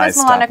really sized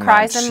up much. Same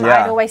as Melanochrysum,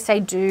 I'd always say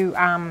do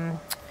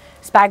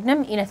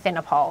sphagnum in a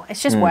thinner pole.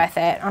 It's just worth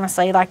it,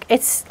 honestly. Like,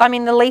 it's, I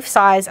mean, the leaf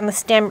size and the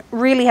stem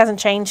really hasn't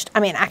changed.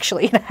 I mean,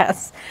 actually it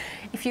has.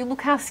 If you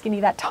look how skinny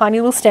that tiny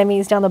little stem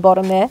is down the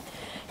bottom there,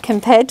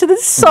 compared to the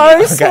small.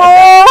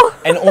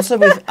 And also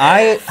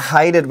I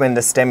hate it when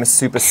the stem is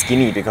super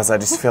skinny because I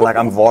just feel like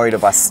I'm worried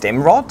about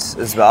stem rot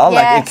as well.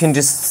 Yes. Like, it can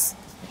just...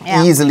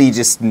 easily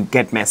just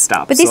get messed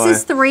up. But this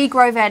is 3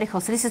 grow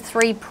verticals, so this is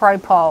 3 pro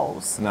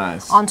poles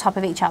on top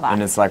of each other.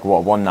 And it's like,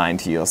 what,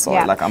 190 or so?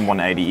 Like, I'm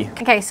 180.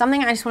 Okay,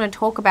 something I just want to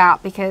talk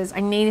about because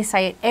I need to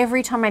say it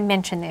every time I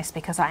mention this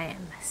because I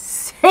am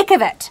sick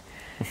of it.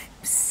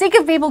 Sick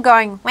of people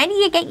going, where do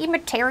you get your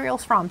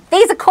materials from?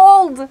 These are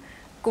called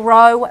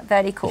grow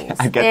verticals.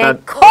 I get They're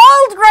that.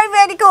 called grow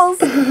verticals.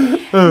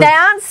 They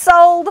aren't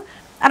sold.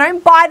 I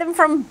don't buy them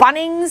from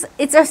Bunnings.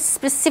 It's a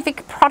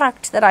specific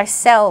product that I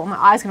sell. My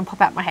eye's going to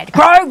pop out my head.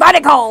 Grow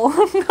vertical.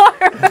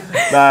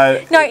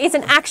 No, it's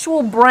an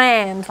actual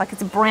brand. Like,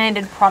 it's a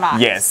branded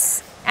product.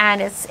 Yes.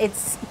 And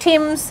it's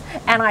Tim's,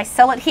 and I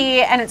sell it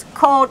here, and it's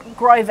called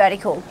Grow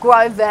Vertical.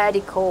 Grow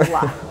Vertical.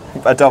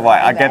 But don't worry,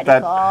 I get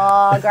that.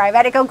 Grow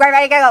Vertical, Grow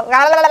Vertical.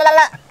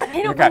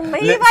 I don't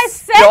believe I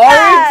said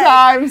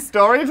that.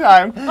 Story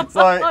time. So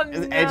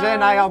AJ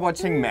and I are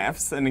watching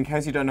Maths, and in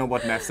case you don't know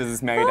what Maths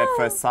is Married at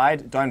First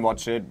Sight, don't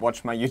watch it.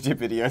 Watch my YouTube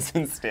videos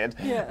instead.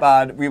 Yeah.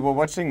 But we were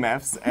watching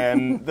Maths,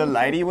 and the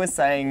lady was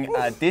saying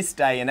this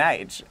day and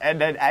age, and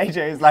then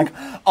AJ is like,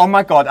 oh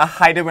my god, I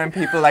hate it when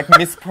people like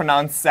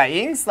mispronounce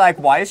sayings. Like,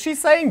 why is she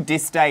saying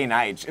this day and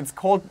age? It's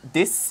called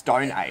this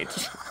stone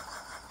age.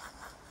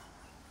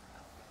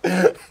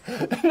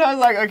 And I was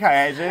like,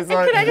 okay, AJ.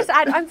 So can I just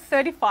add, I'm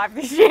 35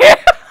 this year.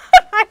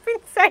 I've been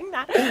saying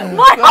that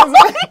my whole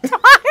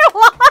entire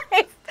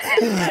life.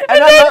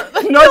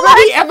 And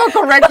nobody ever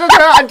corrected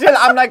her until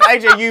I'm like,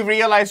 AJ, you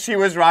realize she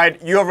was right.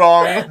 You're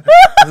wrong.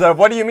 So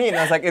what do you mean?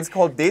 I was like, it's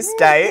called this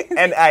day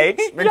and age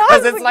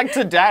because it's like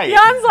today.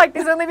 Jan's like,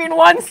 there's only been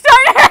one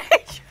stone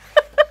age.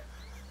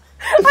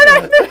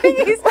 And the thing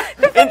is,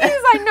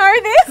 I know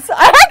this.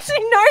 I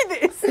actually know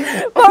this.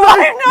 But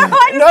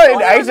in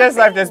AJ's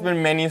life, there's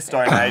been many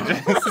stone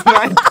ages.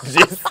 Like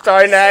this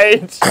stone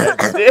age,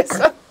 this.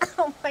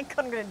 Oh my god,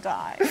 I'm gonna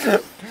die.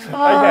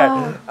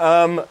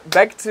 Okay,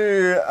 back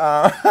to.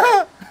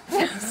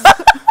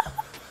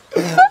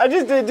 I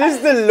just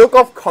the look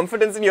of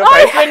confidence in your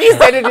face when you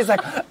said it. It's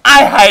like,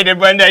 I hate it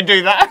when they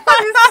do that.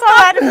 I'm so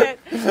adamant.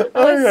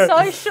 I'm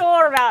so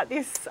sure about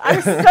this.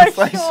 I'm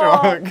so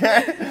sure.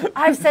 Okay.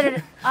 I've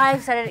said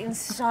it in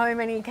so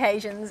many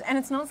occasions, and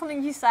it's not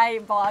something you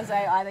say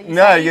blasé either.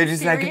 You're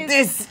just like,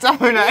 this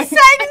stone age. You say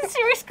it in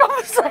serious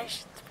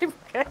conversations.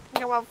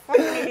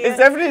 It's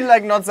definitely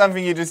like not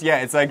something you just,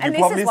 it's like you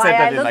probably said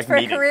that in like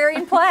meeting. And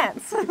this is why I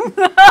looked for a career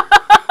in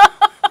plants.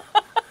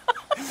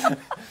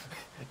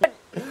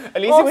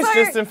 At least it was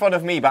just in front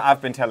of me, but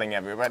I've been telling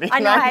everybody. I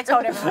know, I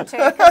told everyone too,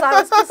 because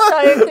I was just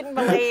couldn't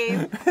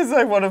believe. It's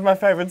like one of my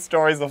favourite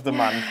stories of the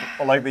month,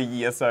 or like the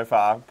year so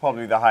far.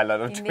 Probably the highlight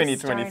of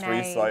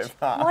 2023 so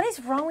far. What is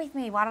wrong with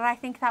me? Why did I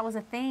think that was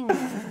a thing?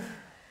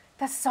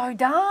 That's so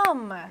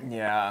dumb.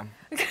 Yeah.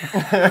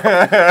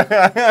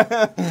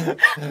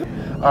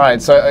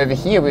 Alright, so over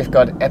here we've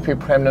got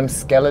Epipremnum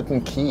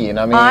skeleton key, and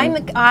I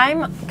mean...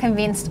 I'm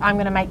convinced I'm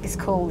going to make this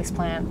cool, this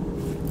plant.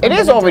 It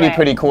is already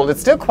pretty cool.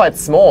 It's still quite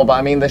small, but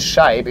I mean the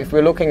shape, if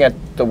we're looking at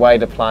the way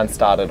the plant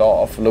started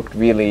off, looked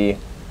really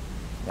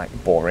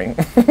like boring.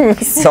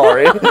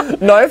 Sorry,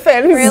 no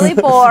offense. Really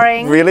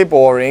boring. Really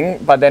boring,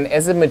 but then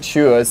as it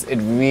matures, it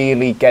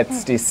really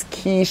gets this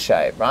key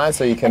shape, right?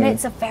 So you can... And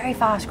it's a very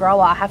fast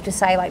grower, I have to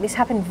say. Like, this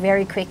happened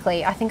very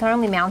quickly. I think I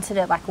only mounted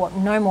it like,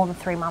 no more than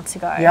 3 months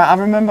ago. Yeah, I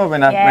remember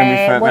when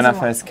I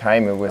first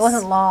came, it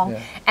wasn't long.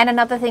 Yeah. And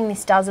another thing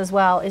this does as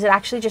well is it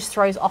actually just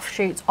throws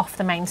offshoots off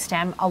the main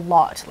stem a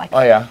lot. Like,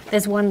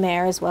 there's one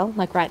there as well,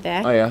 like right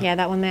there. Oh yeah. Yeah,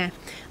 that one there.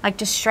 Like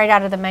just straight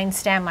out of the main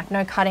stem, like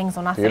no cuttings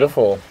or nothing.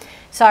 Beautiful.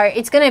 So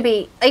it's going to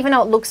be, even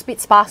though it looks a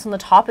bit sparse on the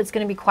top, it's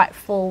going to be quite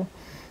full.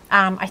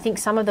 I think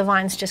some of the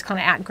vines just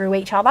kind of outgrew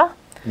each other.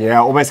 Yeah,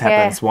 it always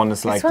happens. Yeah. One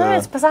is like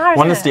it's bizarre,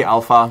 one is the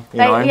alpha, you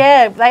know.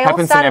 Yeah, they all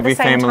happens start in every at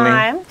the same family.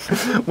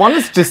 time. One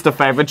is just a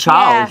favorite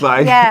child,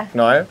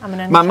 no.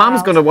 My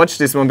mom's gonna watch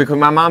this one because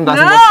my mom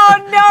doesn't.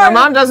 My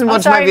mom doesn't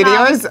watch my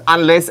videos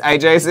unless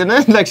AJ's in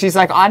it. Like she's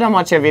like, I don't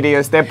watch your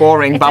videos; they're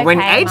boring. But when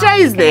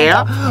AJ's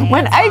there,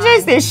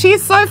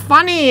 she's so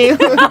funny.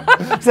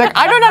 It's like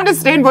I don't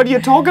understand what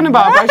you're talking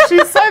about, but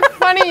she's so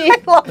funny.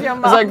 I love your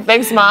mom. It's like,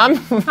 thanks, mom.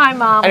 Hi,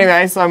 mom.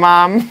 Anyway, so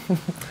mom.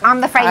 I'm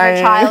the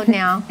favourite child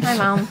now. Hi,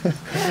 Mum.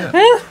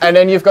 And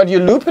then you've got your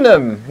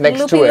lupinum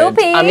next to it.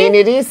 I mean,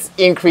 it is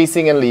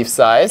increasing in leaf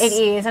size. It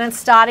is, and it's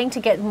starting to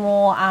get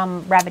more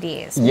rabbit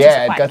ears.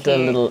 Yeah, it got the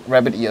little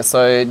rabbit ear,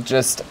 so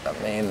just, I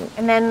mean...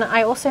 And then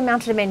I also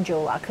mounted a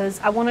mandula because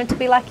I wanted to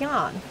be like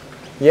yarn.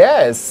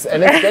 Yes,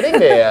 and it's getting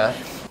there.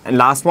 And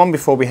last one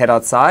before we head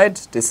outside,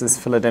 this is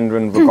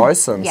Philodendron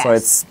rugosum. Yes. So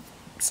it's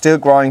still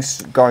going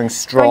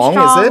strong,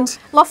 is it?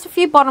 Lost a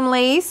few bottom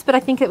leaves, but I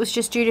think it was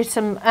just due to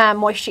some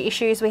moisture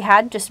issues we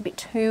had, just a bit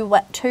too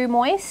wet, too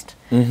moist.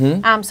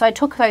 So I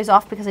took those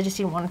off because I just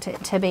didn't want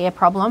it to be a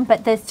problem.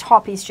 But the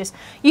top is just,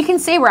 you can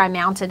see where I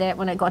mounted it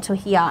when it got to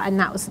here, and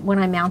that was when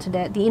I mounted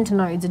it. The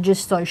internodes are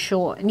just so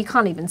short, and you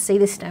can't even see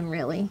the stem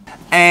really.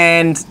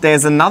 And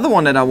there's another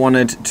one that I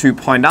wanted to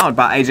point out,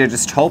 but AJ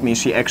just told me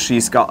she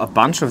actually's got a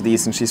bunch of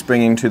these and she's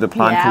bringing to the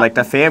Plant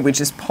Collector Fair, which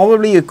is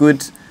probably a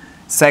good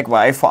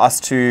segue for us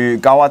to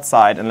go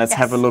outside and let's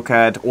have a look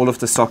at all of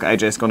the stock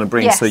AJ is going to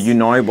bring, so you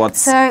know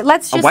what's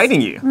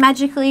awaiting you.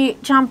 Magically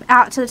jump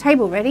out to the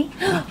table. Ready?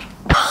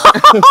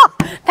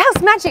 That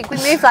was magic. We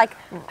moved like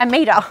a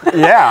metre.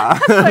 Yeah,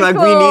 so like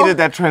cool. We needed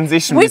that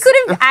transition. We could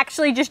have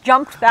actually just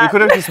jumped that. We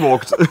could have just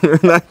walked.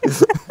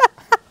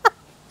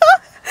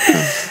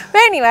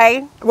 But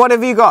anyway, what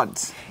have you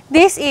got?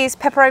 This is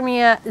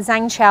Peperomia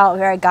Zhangqiao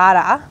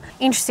variegata.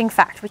 Interesting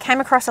fact, we came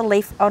across a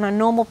leaf on a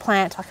normal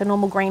plant, like a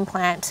normal green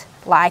plant,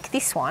 like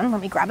this one. Let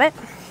me grab it.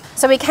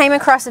 So we came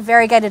across a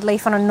variegated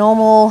leaf on a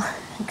normal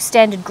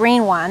standard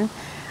green one,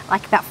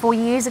 like about 4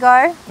 years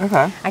ago.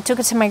 Okay. I took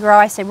it to my grower,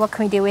 I said, what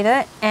can we do with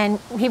it? And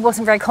he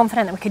wasn't very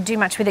confident that we could do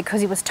much with it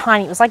because it was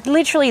tiny. It was like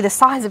literally the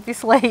size of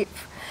this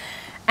leaf.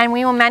 And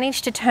we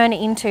managed to turn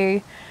it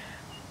into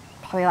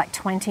probably like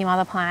 20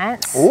 mother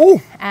plants. Ooh.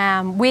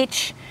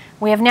 Which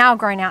we have now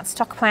grown out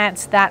stock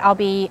plants that I'll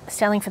be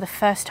selling for the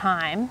first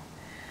time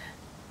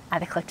at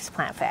the Collectors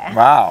Plant Fair.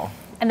 Wow.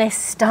 And they're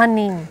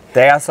stunning.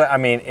 They are so, I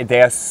mean,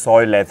 they are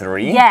so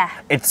leathery. Yeah.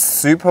 It's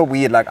super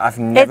weird. Like, I've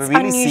never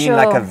really seen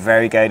like a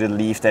variegated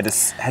leaf that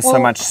has so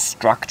much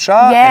structure.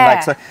 Yeah. And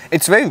like, so,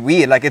 it's very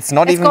weird. Like, it's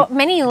not even... It's got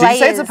many layers. Did you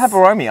say it's a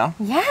peperomia?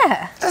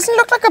 Yeah. It doesn't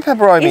look like a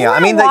peperomia. I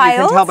mean, that you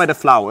can tell by the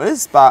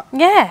flowers, but...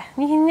 Yeah,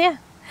 you can, yeah.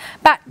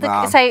 But,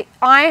 so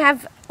I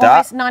have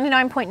almost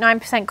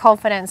 99.9%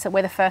 confidence that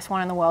we're the first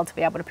one in the world to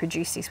be able to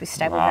produce this with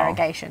stable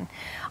variegation.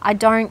 I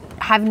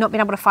have not been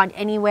able to find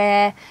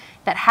anywhere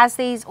that has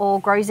these or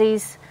grows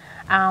these.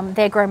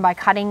 They're grown by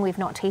cutting. We've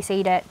not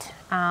TC'd it.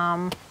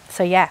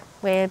 So yeah,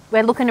 we're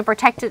looking to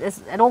protect it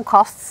at all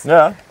costs.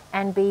 Yeah.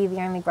 And be the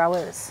only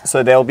growers.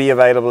 So they'll be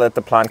available at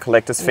the Plant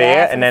Collectors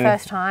Fair, and then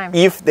first time.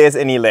 If there's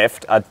any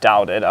left, I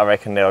doubt it. I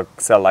reckon they'll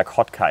sell like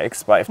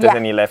hotcakes. But if there's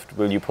any left,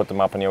 will you put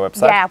them up on your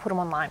website? Yeah, I'll put them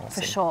online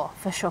for sure,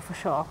 for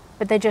sure.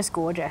 But they're just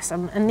gorgeous.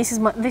 And this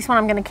one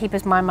I'm going to keep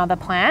as my mother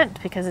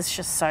plant because it's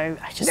just so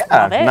I just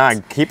love it.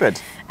 No, keep it.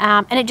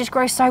 And it just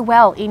grows so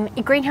well in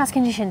greenhouse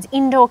conditions,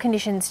 indoor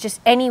conditions, just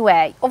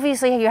anywhere.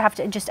 Obviously, you have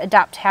to just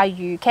adapt how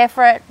you care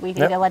for it with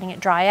either letting it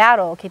dry out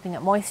or keeping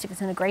it moist if it's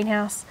in a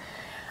greenhouse.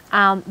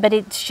 But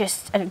it's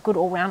just a good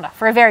all-rounder.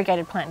 For a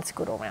variegated plant, it's a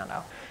good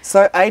all-rounder.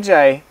 So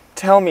AJ,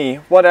 tell me,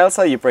 what else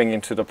are you bringing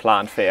to the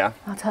plant fair?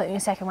 I'll tell you in a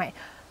second, wait.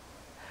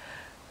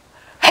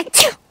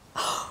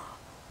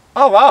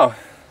 Oh wow,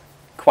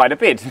 quite a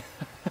bit.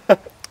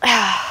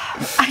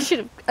 I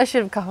should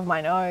have covered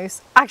my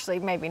nose. Actually,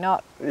 maybe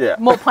not. Yeah.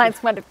 More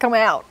plants might have come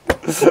out.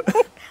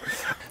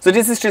 So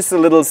this is just a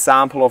little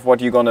sample of what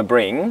you're gonna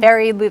bring.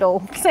 Very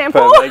little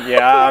sample. Perfect.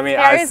 Yeah, I mean,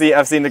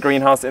 I've seen the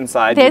greenhouse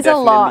inside. There's a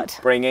lot.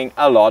 Bringing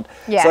a lot.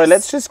 Yes. So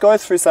let's just go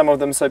through some of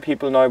them so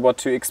people know what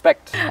to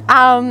expect.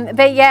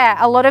 But yeah,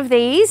 a lot of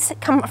these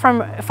come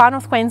from Far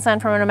North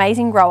Queensland from an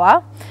amazing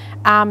grower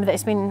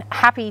that's been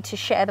happy to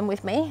share them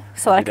with me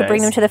so that I could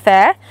bring them to the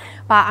fair.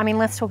 But I mean,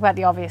 let's talk about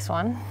the obvious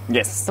one.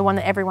 Yes. The one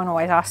that everyone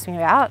always asks me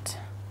about.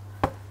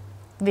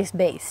 This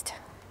beast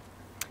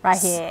right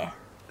here.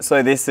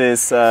 So this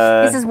is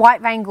white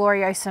vein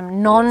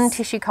gloriosum,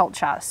 non-tissue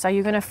culture. So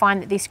you're going to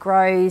find that this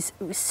grows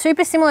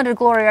super similar to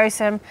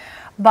gloriosum,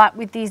 but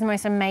with these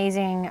most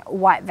amazing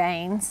white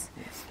veins.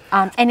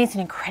 And it's an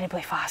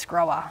incredibly fast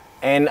grower.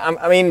 And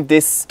I mean,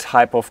 this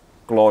type of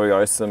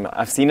gloriosum,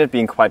 I've seen it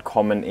being quite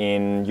common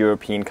in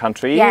European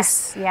countries.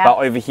 Yes, yeah. But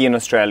over here in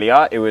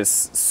Australia, it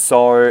was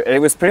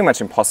pretty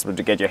much impossible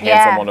to get your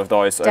hands on one of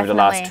those over the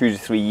last 2 to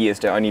 3 years.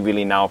 They're only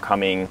really now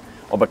coming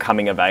or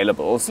becoming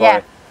available.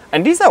 So.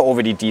 And these are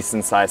already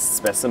decent sized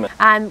specimens.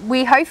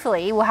 We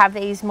hopefully will have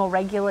these more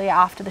regularly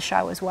after the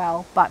show as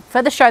well. But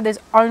for the show, there's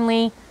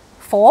only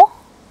 4.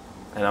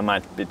 And I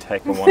might be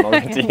taking one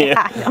already.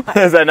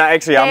 So no,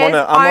 actually, I'm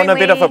on a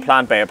bit of a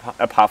plant bay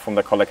apart from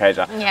the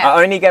colocasia. Yeah.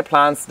 I only get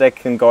plants that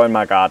can go in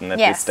my garden at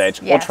this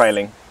stage, or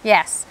trailing.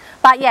 Yes,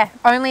 but yeah,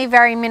 only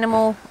very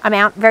minimal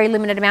amount, very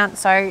limited amount.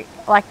 So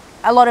like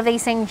a lot of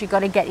these things, you've got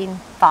to get in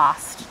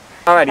fast.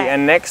 Alrighty,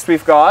 and next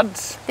we've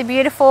got the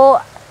beautiful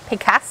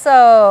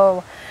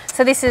Picasso.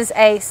 So this is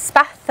a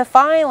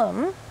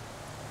spathiphyllum.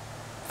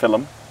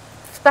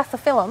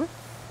 Spathiphyllum.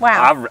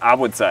 Wow. I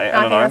would say.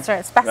 I don't know. That's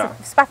right.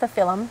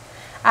 Spathiphyllum,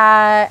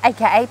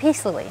 aka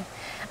peace lily.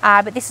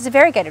 But this is a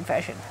variegated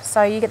version.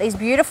 So you get these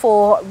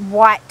beautiful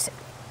white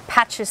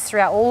patches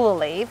throughout all the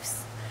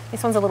leaves.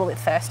 This one's a little bit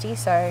thirsty,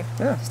 so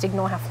just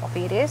ignore how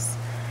floppy it is.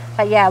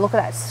 But yeah, look at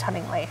that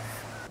stunning leaf.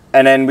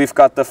 And then we've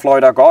got the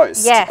Florida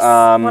Ghost. Yes,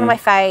 one of my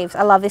faves.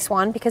 I love this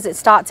one because it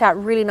starts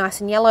out really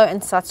nice and yellow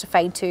and starts to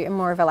fade to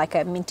more of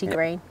a minty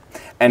green.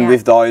 And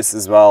with those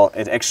as well,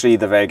 it actually,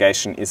 the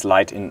variegation is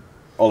light in,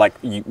 or like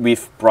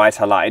with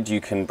brighter light,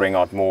 you can bring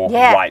out more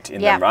white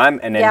in them, right?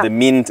 And then the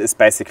mint is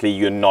basically,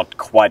 you're not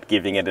quite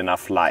giving it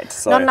enough light.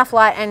 So not enough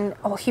light, and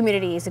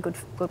humidity is a good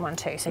one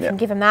too. So if you can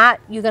give them that,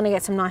 you're going to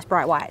get some nice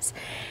bright whites.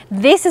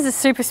 This is a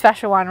super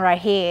special one right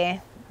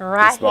here.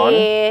 Right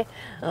here.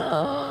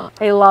 Oh,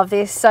 I love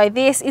this. So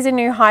this is a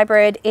new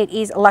hybrid. It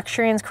is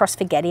Luxurians cross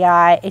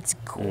Forgetii. It's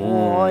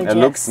gorgeous. It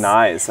looks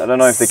nice. I don't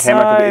know if the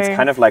camera could, it's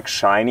kind of like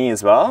shiny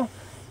as well,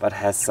 but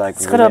has like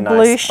it's got a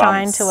blue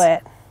shine to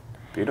it.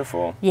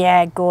 Beautiful.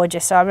 Yeah,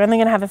 gorgeous. So I'm only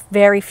going to have a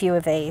very few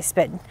of these,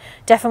 but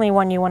definitely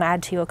one you want to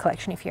add to your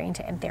collection if you're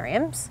into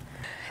anthuriums.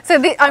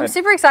 So I'm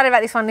super excited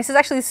about this one. This is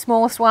actually the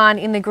smallest one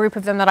in the group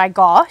of them that I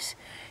got.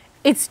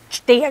 They're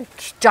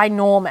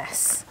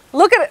ginormous.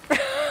 Look at it.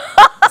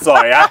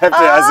 Sorry,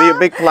 I see a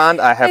big plant,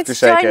 I have to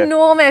shake it. It's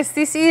ginormous.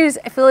 This is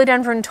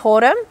Philodendron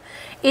tortum.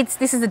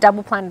 This is a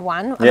double planted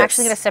one. I'm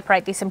actually going to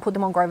separate this and put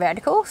them on Grow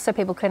Vertical so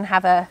people can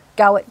have a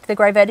go at the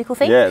Grow Vertical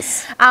thing.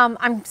 Yes.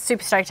 I'm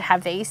super stoked to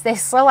have these. They're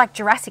so like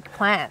Jurassic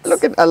plants.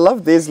 Look at, I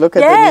love these. Look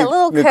at the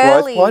new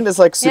growth point. It's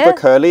like super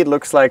curly. It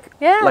looks like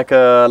like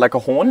a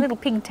horn. A little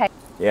pigtail.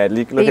 Yeah,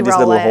 look at these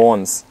little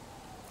horns.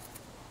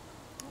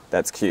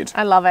 That's cute.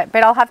 I love it.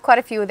 But I'll have quite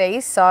a few of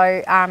these,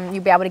 so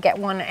you'll be able to get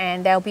one,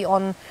 and they'll be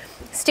on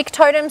stick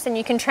totems, and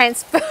you can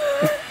transfer.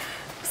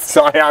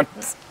 Sorry, I'm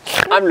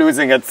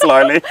losing it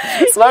slowly.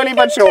 Slowly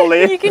but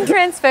surely. You can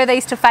transfer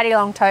these to fatty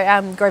long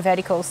Grow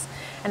Verticals,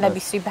 and they'll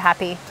be super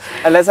happy.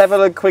 And let's have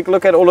a quick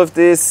look at all of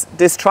this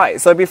tray.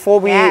 So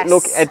before we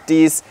look at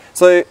these,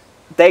 so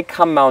they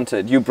come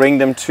mounted. You bring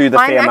them to the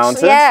fair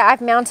mounted? Yeah, I've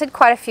mounted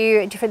quite a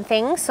few different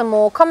things. Some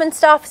more common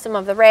stuff, some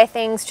of the rare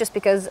things, just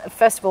because,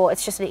 first of all,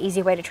 it's just an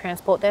easy way to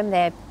transport them.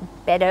 They're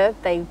better,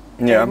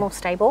 they're more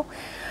stable.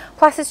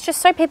 Plus, it's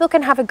just so people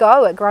can have a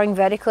go at growing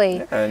vertically.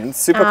 Yeah, and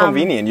super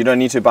convenient. You don't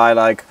need to buy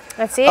like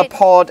a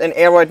pot, an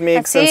aeroid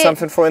mix, and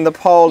something for in the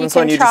pole, and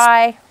so on. You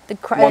just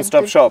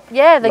one-stop shop.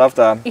 Yeah, love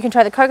that. You can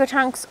try the cocoa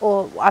chunks,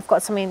 or I've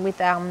got something with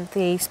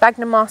the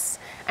sphagnum moss,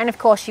 and of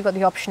course you've got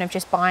the option of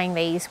just buying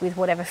these with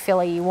whatever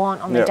filler you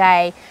want on the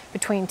day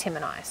between Tim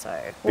and I. So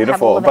we'll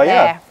have all of it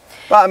there.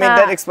 But I mean,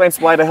 that explains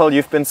why the hell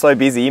you've been so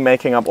busy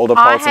making up all the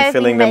pots and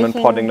filling them and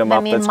potting them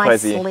up. That's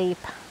crazy. Sleep.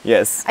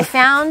 Yes. I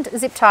found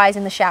zip ties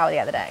in the shower the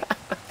other day.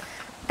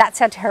 That's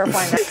how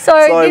terrifying that is.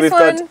 So we've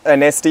got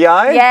an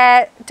SDI.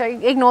 Yeah,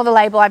 don't ignore the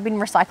label. I've been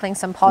recycling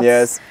some pots.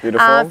 Yes,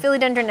 beautiful.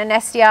 Philodendron and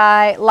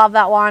SDI, love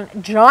that one.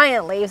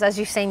 Giant leaves, as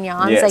you've seen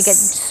yarns. Yes. They get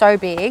so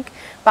big.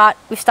 But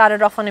we've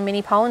started off on a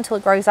mini pole until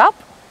it grows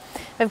up.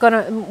 We've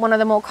got one of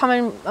the more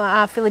common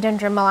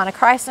Philodendron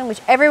melanochrysum, which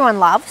everyone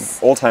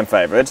loves. All-time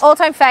favourite.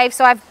 All-time fave.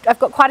 So I've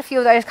got quite a few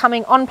of those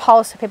coming on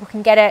poles so people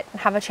can get it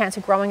and have a chance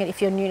of growing it if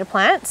you're new to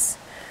plants.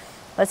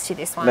 Let's do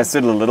this one. Let's do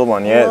the little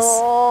one, yes.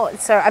 Oh,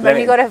 so I've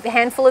only got a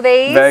handful of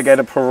these.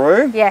 Variegated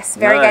Peru? Yes,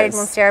 variegated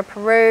Monstera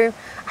Peru.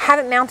 I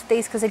haven't mounted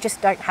these because I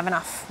just don't have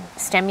enough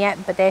stem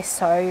yet, but they're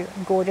so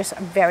gorgeous.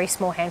 A very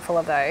small handful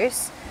of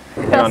those.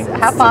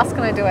 How fast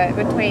can I do it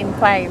between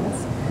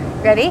planes?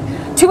 Ready?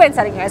 2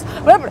 Adansonii.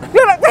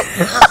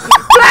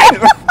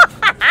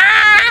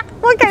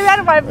 What came out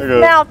of my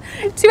mouth?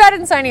 2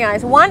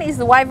 Adansonii. One is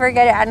the white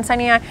variegated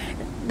Adansonii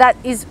that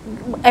is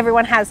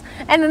everyone has,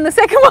 and then the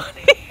second one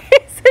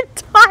is a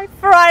type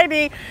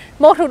variety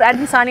mottled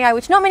Adansonii,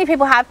 which not many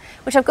people have,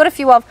 which I've got a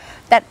few of.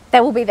 That they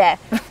will be there.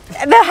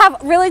 They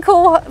have really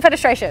cool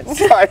fenestrations.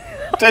 Sorry,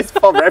 just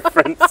for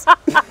reference,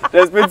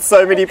 there's been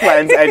so many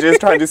planes. AJ's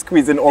trying to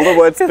squeeze in all the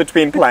words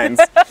between planes.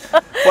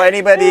 For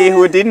anybody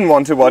who didn't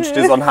want to watch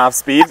this on half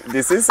speed,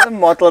 this is a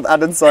mottled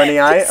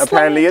Adansonii,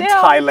 apparently a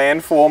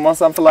Thailand form or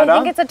something like that.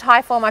 I think it's a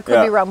Thai form. I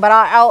could be wrong, but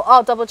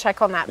I'll double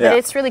check on that. But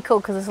it's really cool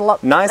because it's a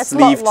lot. Nice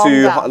leaf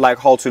to like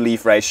whole to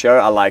leaf ratio.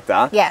 I like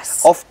that.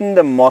 Yes. Often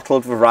the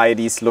mottled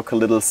varieties look a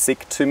little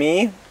sick to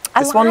me.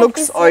 This one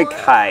looks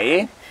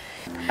okay.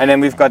 And then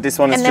we've got this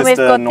one, it's just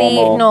a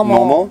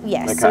normal.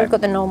 Yes, okay. So we've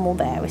got the normal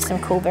there with some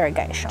cool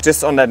variegation.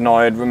 Just on that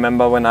note,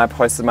 remember when I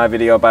posted my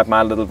video about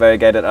my little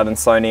variegated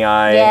Adansonii?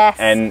 Yes.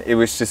 And it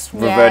was just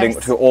reverting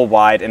to all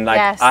white, and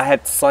like I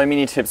had so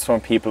many tips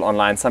from people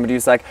online. Somebody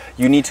was like,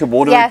 you need to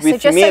water it with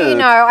milk. So just so you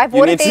know, I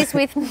watered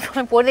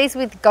these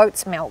with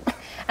goat's milk,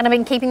 and I've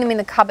been keeping them in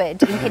the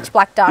cupboard in pitch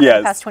black dark for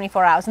the past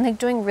 24 hours, and they're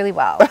doing really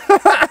well.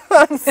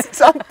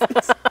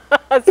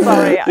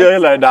 Sorry.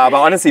 No, but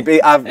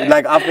honestly, I've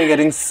been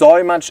getting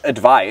so much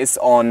advice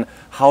on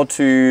how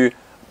to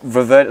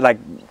revert, like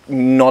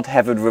not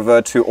have it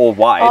revert to all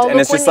white, and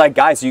it's just like,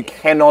 guys, you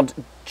cannot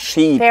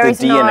cheat the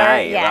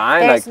DNA,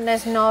 right?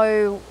 There's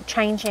no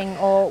changing,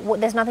 or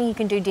there's nothing you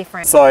can do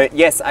different. So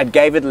yes, I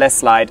gave it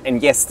less light,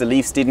 and yes, the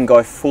leaves didn't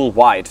go full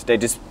white. They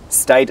just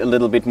stayed a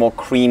little bit more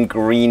cream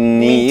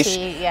greenish,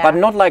 but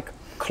not like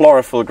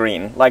chlorophyll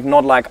green. Like,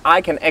 not like I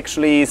can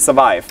actually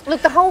survive.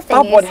 Look, the whole thing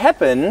But what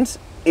happened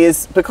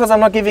is, because I'm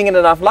not giving it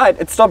enough light,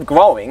 it stopped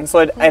growing. So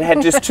it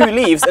had just 2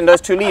 leaves, and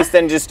those 2 leaves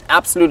then just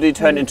absolutely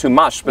turned into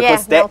mush,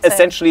 because they're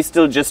essentially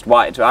still just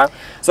white, right?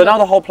 So now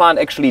the whole plant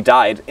actually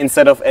died.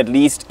 Instead of at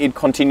least it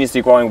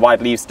continuously growing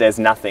white leaves, there's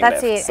nothing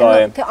left. That's it. So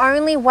and look, the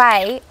only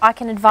way I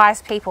can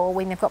advise people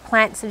when they've got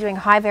plants that are doing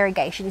high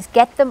variegation is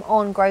get them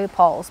on grow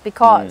poles,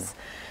 because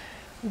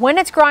when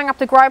it's growing up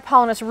the grow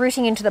pole and it's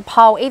rooting into the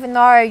pole, even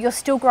though you're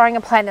still growing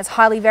a plant that's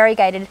highly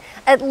variegated,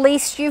 at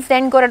least you've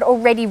then got it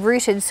already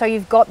rooted, so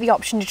you've got the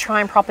option to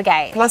try and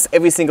propagate. Plus,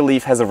 every single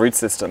leaf has a root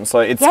system, so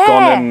it's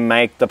gonna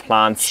make the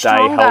plant stay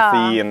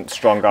healthy and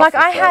stronger. Like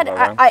I had,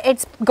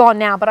 it's gone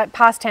now, but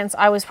past tense,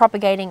 I was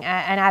propagating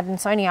an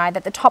Adansonii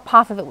that the top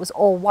half of it was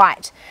all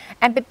white,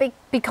 and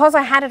because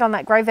I had it on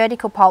that grow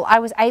vertical pole, I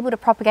was able to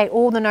propagate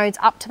all the nodes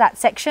up to that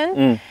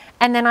section.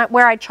 And then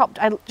where I chopped,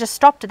 I just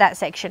stopped at that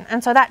section.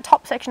 And so that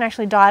top section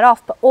actually died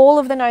off, but all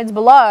of the nodes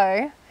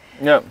below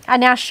are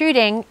now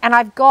shooting, and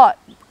I've got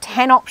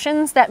 10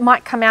 options that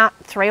might come out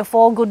 3 or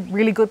 4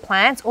 really good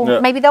plants,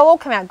 or maybe they'll all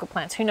come out good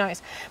plants, who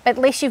knows. But at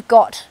least you've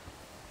got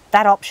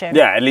that option.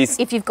 Yeah, at least.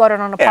 If you've got it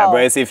on a pole. Yeah,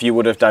 whereas if you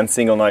would have done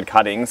single node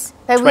cuttings,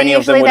 20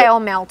 of them they all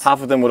melt.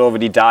 Half of them would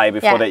already die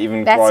before they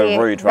even grow a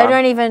root, right? They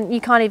don't even,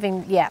 you can't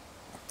even,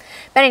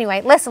 But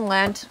anyway, lesson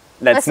learned.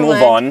 Let's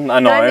move on. I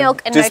know. No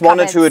milk and just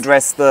wanted to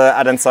address the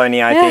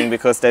Adansonii thing,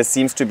 because there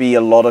seems to be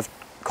a lot of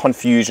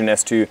confusion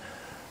as to,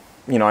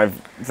 you know,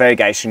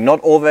 variegation. Not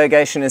all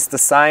variegation is the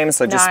same,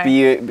 so just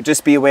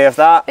be aware of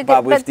that.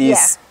 But with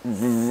these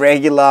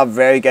regular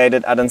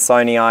variegated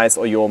Adansonii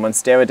or your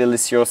Monstera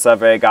deliciosa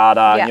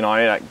variegata, you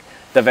know, like,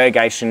 the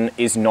variegation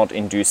is not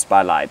induced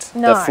by light.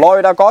 No. The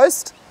Florida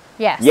ghost.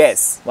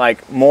 Yes.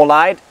 Like more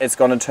light, it's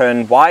going to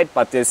turn white,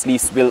 but these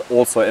leaves will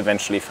also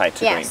eventually fade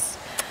to green.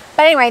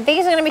 But anyway,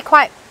 these are going to be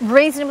quite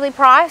reasonably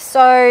priced,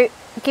 so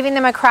giving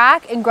them a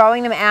crack and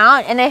growing them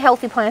out, and they're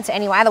healthy plants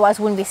anyway, otherwise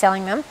I wouldn't be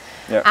selling them.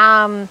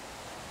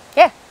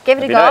 Give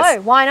it a go.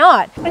 Nice. Why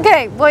not?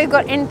 Okay, well, you've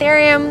got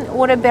Anthurium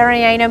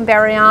waterburyanum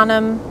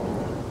berrianum.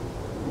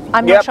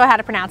 I'm not sure how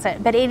to pronounce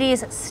it, but it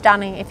is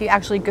stunning if you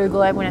actually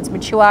Google it when it's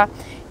mature.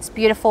 It's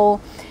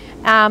beautiful.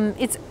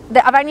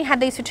 I've only had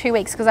these for 2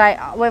 weeks, because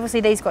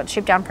obviously these got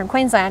shipped down from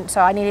Queensland,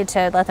 so I needed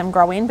to let them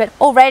grow in, but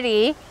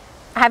already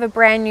I have a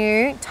brand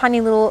new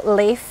tiny little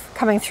leaf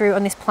coming through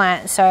on this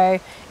plant, so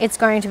it's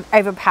going to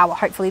overpower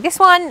hopefully this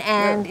one,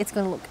 and it's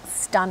going to look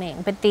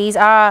stunning. But these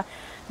are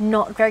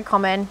not very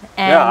common,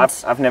 and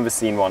I've never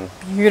seen one.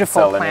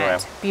 Beautiful plant, anywhere.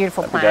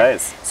 Beautiful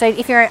plant. So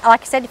if you're,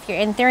 like I said, if you're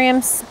an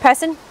Anthurium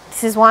person,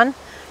 this is one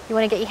you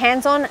want to get your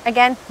hands on.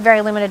 Again,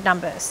 very limited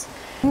numbers.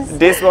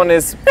 This one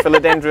is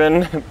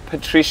Philodendron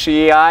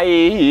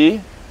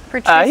patriciae.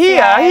 But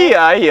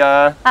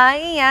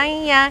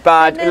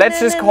let's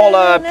just call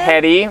her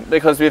Patty,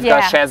 because we've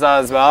got Shazza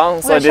as well.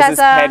 So this is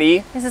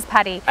Patty. This is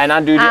Patty. And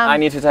I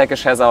need to take a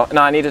Shazza.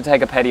 No, I need to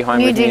take a Patty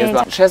home with me as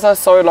well. Shazza's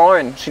so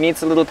alone. She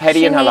needs a little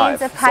Patty in her life.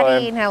 She needs a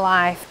Patty in her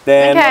life.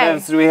 Then what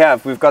else do we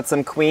have? We've got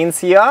some queens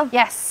here.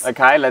 Yes.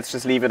 Okay, let's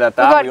just leave it at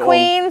that. We've got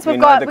queens. We're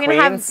going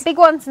to have big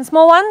ones and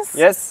small ones.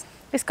 Yes.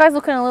 This guy's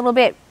looking a little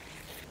bit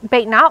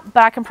beaten up,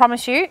 but I can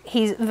promise you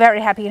he's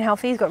very happy and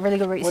healthy. He's got really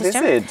good root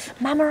system. What is it?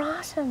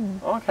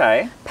 Marmoratum.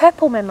 Okay.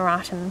 Purple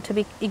Marmoratum, to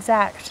be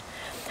exact.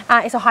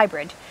 It's a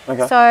hybrid.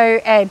 Okay. So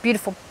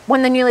beautiful.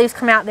 When the new leaves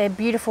come out, they're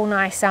beautiful,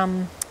 nice,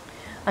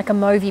 like a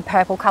mauvey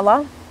purple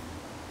colour.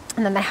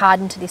 And then they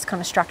harden to this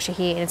kind of structure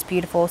here, and it's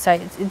beautiful. So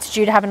it's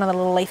due to have another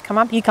little leaf come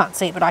up. You can't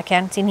see it, but I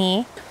can. It's in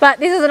here. But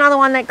this is another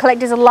one that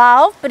collectors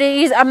love, but it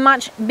is a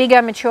much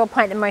bigger, mature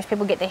plant than most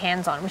people get their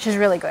hands on, which is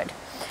really good.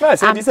 No,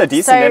 so these are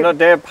decent. So,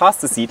 they're past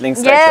the seedling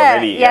stage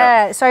already.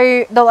 Yeah,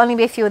 so there'll only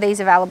be a few of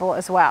these available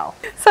as well.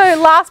 So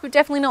last but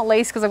definitely not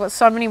least, because I've got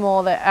so many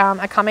more that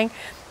are coming,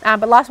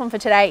 but last one for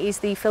today is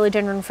the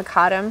Philodendron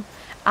furcatum.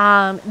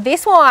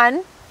 This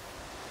one,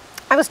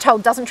 I was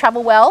told, doesn't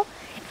travel well,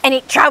 and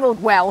it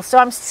travelled well, so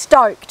I'm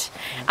stoked.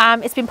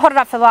 It's been potted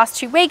up for the last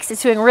 2 weeks.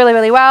 It's doing really,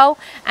 really well,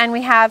 and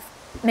we have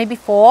maybe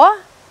four.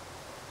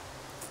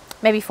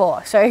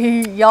 So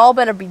y'all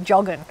better be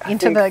jogging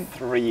into the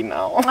 3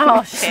 now.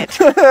 Oh shit!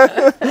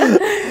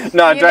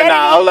 No, don't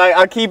know.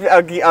 I'll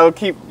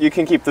keep. You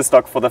can keep the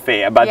stock for the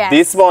fair, but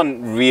this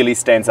one really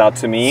stands out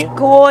to me. It's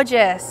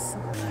gorgeous.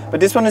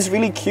 But this one is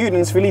really cute and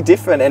it's really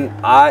different, and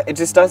it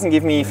just doesn't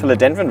give me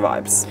philodendron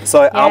vibes.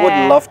 So I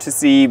would love to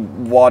see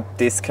what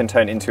this can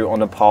turn into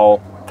on a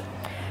pole.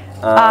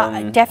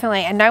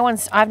 Definitely, and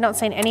I've not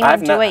seen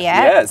anyone do it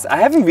yet. Yes, I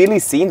haven't really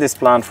seen this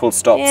plant full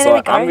stop,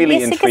 so I'm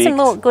really intrigued. Get some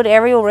little good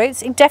aerial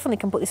roots. It definitely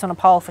can put this on a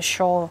pole for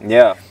sure.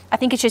 Yeah. I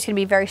think it's just going to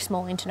be very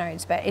small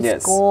internodes, but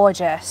it's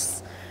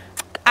gorgeous.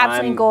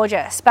 Absolutely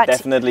gorgeous. But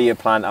definitely a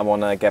plant I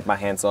want to get my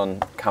hands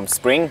on come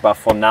spring, but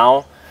for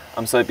now,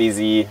 I'm so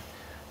busy,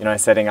 you know,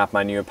 setting up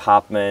my new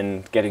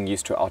apartment, getting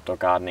used to outdoor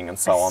gardening and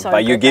so on.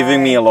 But you're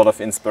giving me a lot of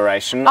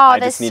inspiration. I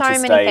just need to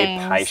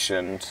stay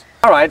patient.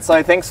 All right,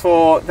 so thanks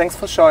for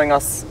showing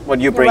us what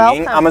you're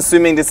bringing. I'm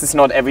assuming this is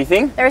not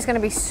everything. There is going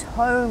to be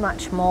so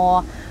much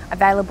more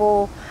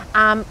available.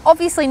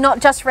 Obviously not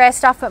just rare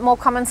stuff, but more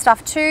common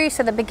stuff too,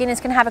 so the beginners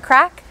can have a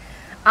crack.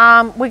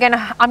 I'm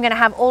gonna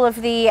have all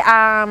of the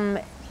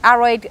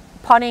aroid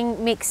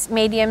potting mix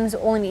mediums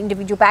all in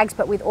individual bags,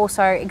 but with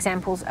also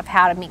examples of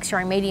how to mix your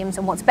own mediums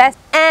and what's best.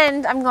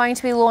 And I'm going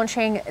to be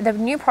launching the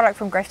new product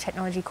from Growth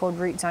Technology called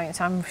Root Zone,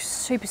 so I'm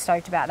super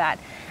stoked about that.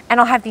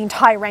 And I'll have the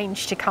entire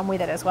range to come with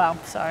it as well.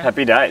 So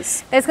happy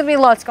days. There's going to be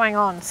lots going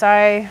on. So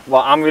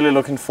well, I'm really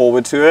looking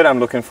forward to it. I'm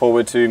looking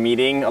forward to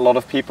meeting a lot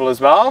of people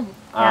as well.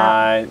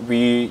 Yeah.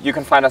 You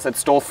can find us at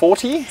Stall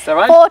 40, is that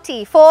right?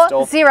 40,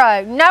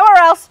 40, nowhere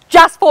else,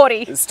 just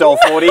 40. Stall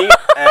 40,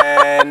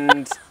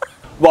 and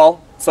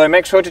well, so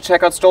make sure to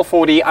check out Stall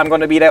 40. I'm going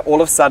to be there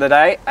all of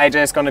Saturday.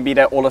 AJ is going to be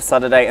there all of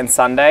Saturday and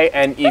Sunday.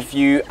 And if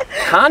you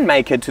can't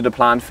make it to the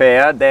plant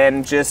fair,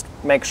 then just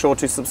make sure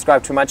to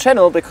subscribe to my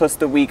channel, because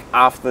the week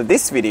after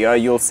this video,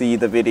 you'll see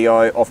the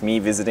video of me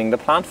visiting the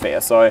plant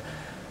fair. So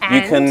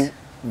you can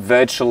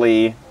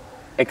virtually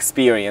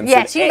experience it.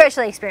 Yes, you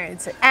virtually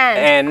experience it.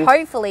 And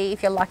hopefully,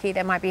 if you're lucky,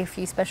 there might be a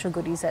few special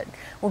goodies that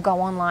will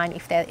go online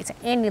if there's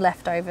any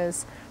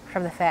leftovers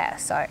from the fair.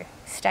 So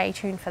stay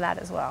tuned for that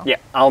as well. Yeah,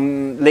 I'll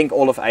link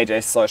all of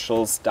AJ's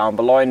socials down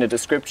below in the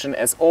description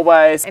as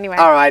always. Anyway.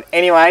 All right,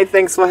 anyway,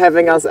 thanks for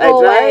having us, AJ.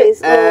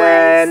 Always.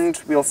 And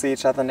we'll see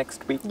each other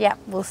next week. Yeah,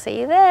 we'll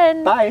see you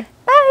then. Bye.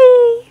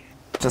 Bye.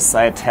 Just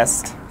say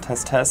test,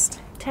 test, test.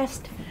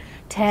 Test.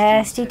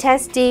 Testy,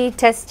 testy,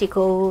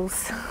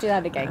 testicles. Do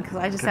that again, because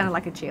I just sounded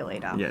like a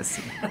cheerleader. Yes.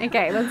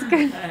 Okay, let's go.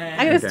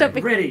 I'm going to stop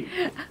it. Ready.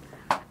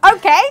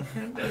 Okay.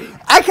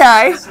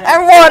 Okay.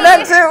 And 1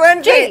 and 2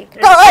 and G.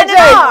 Go on, G.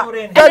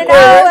 And an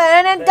O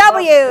and a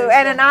W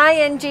and an I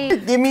and G.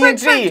 Give me a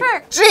G.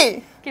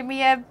 G. Give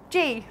me a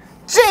G.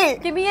 G.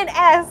 Give me an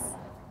S.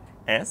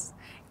 S?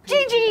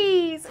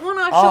 GG's. Oh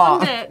no, I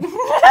shortened it.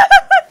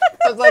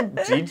 I was like,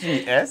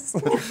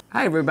 GGS?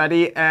 Hi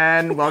everybody,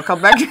 and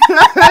welcome back to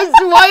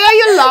Why are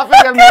you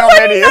laughing at me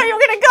already? I didn't know you were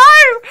going to go.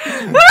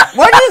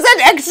 What is that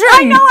extra?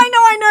 I know,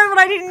 but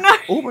I didn't know.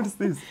 Oh, what is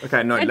this?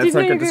 Okay, no, let's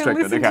not get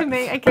distracted. Listen okay. to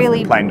me. Okay.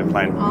 Really? Plane to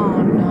plane.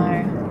 Oh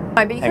no. No,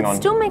 but you Hang can on.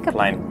 still make a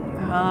plane.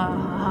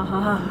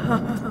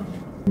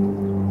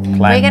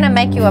 We're going to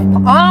make you a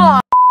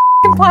plane.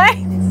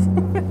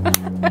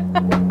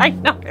 I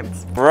know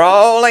it's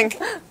rolling.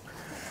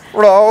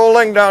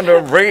 Rolling down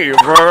the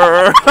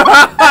river.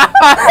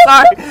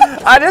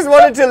 I just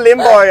wanted to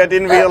limbo. I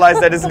didn't realize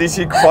that it's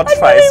literally crotch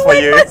face for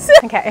you.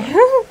 Okay.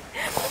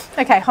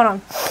 Okay, hold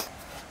on.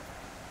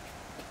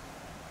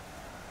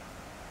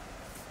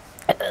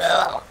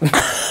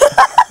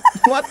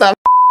 What the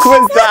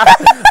was that?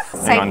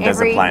 Hang on, there's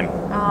a plane.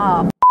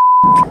 Oh.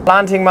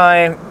 Planting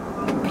my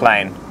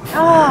plane.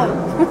 Oh.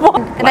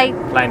 Plane,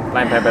 plane.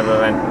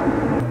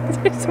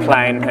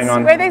 Plane, hang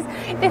on. Where they're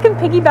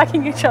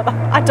piggybacking each other.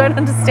 I don't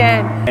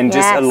understand. And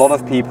just a lot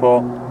of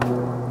people.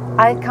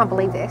 I can't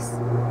believe this.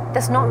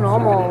 That's not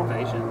normal.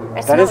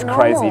 That is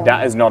crazy.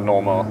 That is not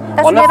normal.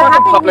 That's on a never fucking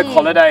happened public here.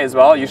 holiday as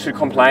well, you should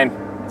complain.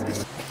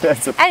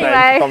 There's a plane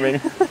Anyway,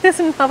 coming. there's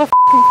another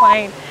fucking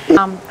plane.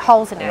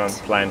 Holes in Hang on,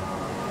 it. plane.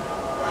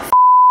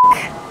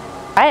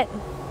 Right?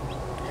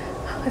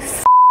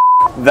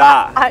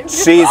 That.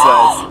 Jesus.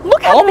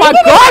 Look how oh my big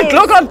it God, is.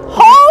 look on.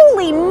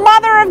 Holy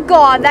mother of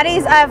God. That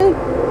is a,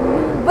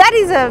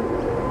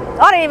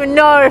 I don't even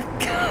know.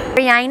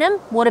 Brining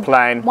would have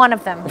Plane. one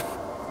of them.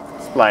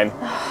 It's plane.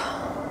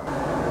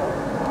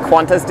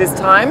 Qantas this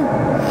time?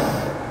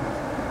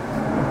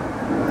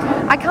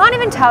 I can't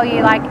even tell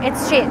you, like,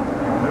 it's shit.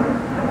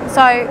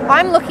 So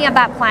I'm looking at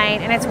that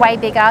plane and it's way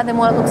bigger than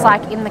what it looks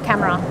like in the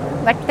camera.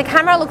 Like the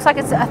camera looks like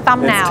it's a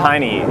thumbnail. It's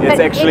tiny. It's but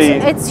actually.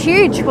 It's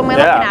huge when we're looking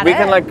at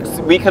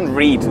it. We can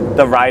read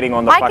the writing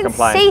on the fucking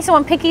plane. I can see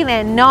someone picking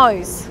their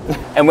nose.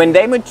 And when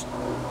they would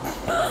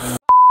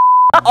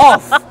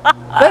off,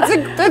 that's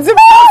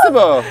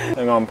impossible.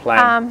 Hang on,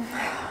 plane.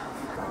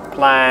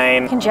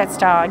 Plane. Can jet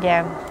star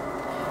again.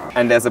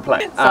 And there's a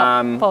plane.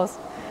 Stop. Pause.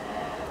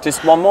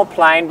 Just one more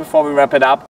plane before we wrap it up.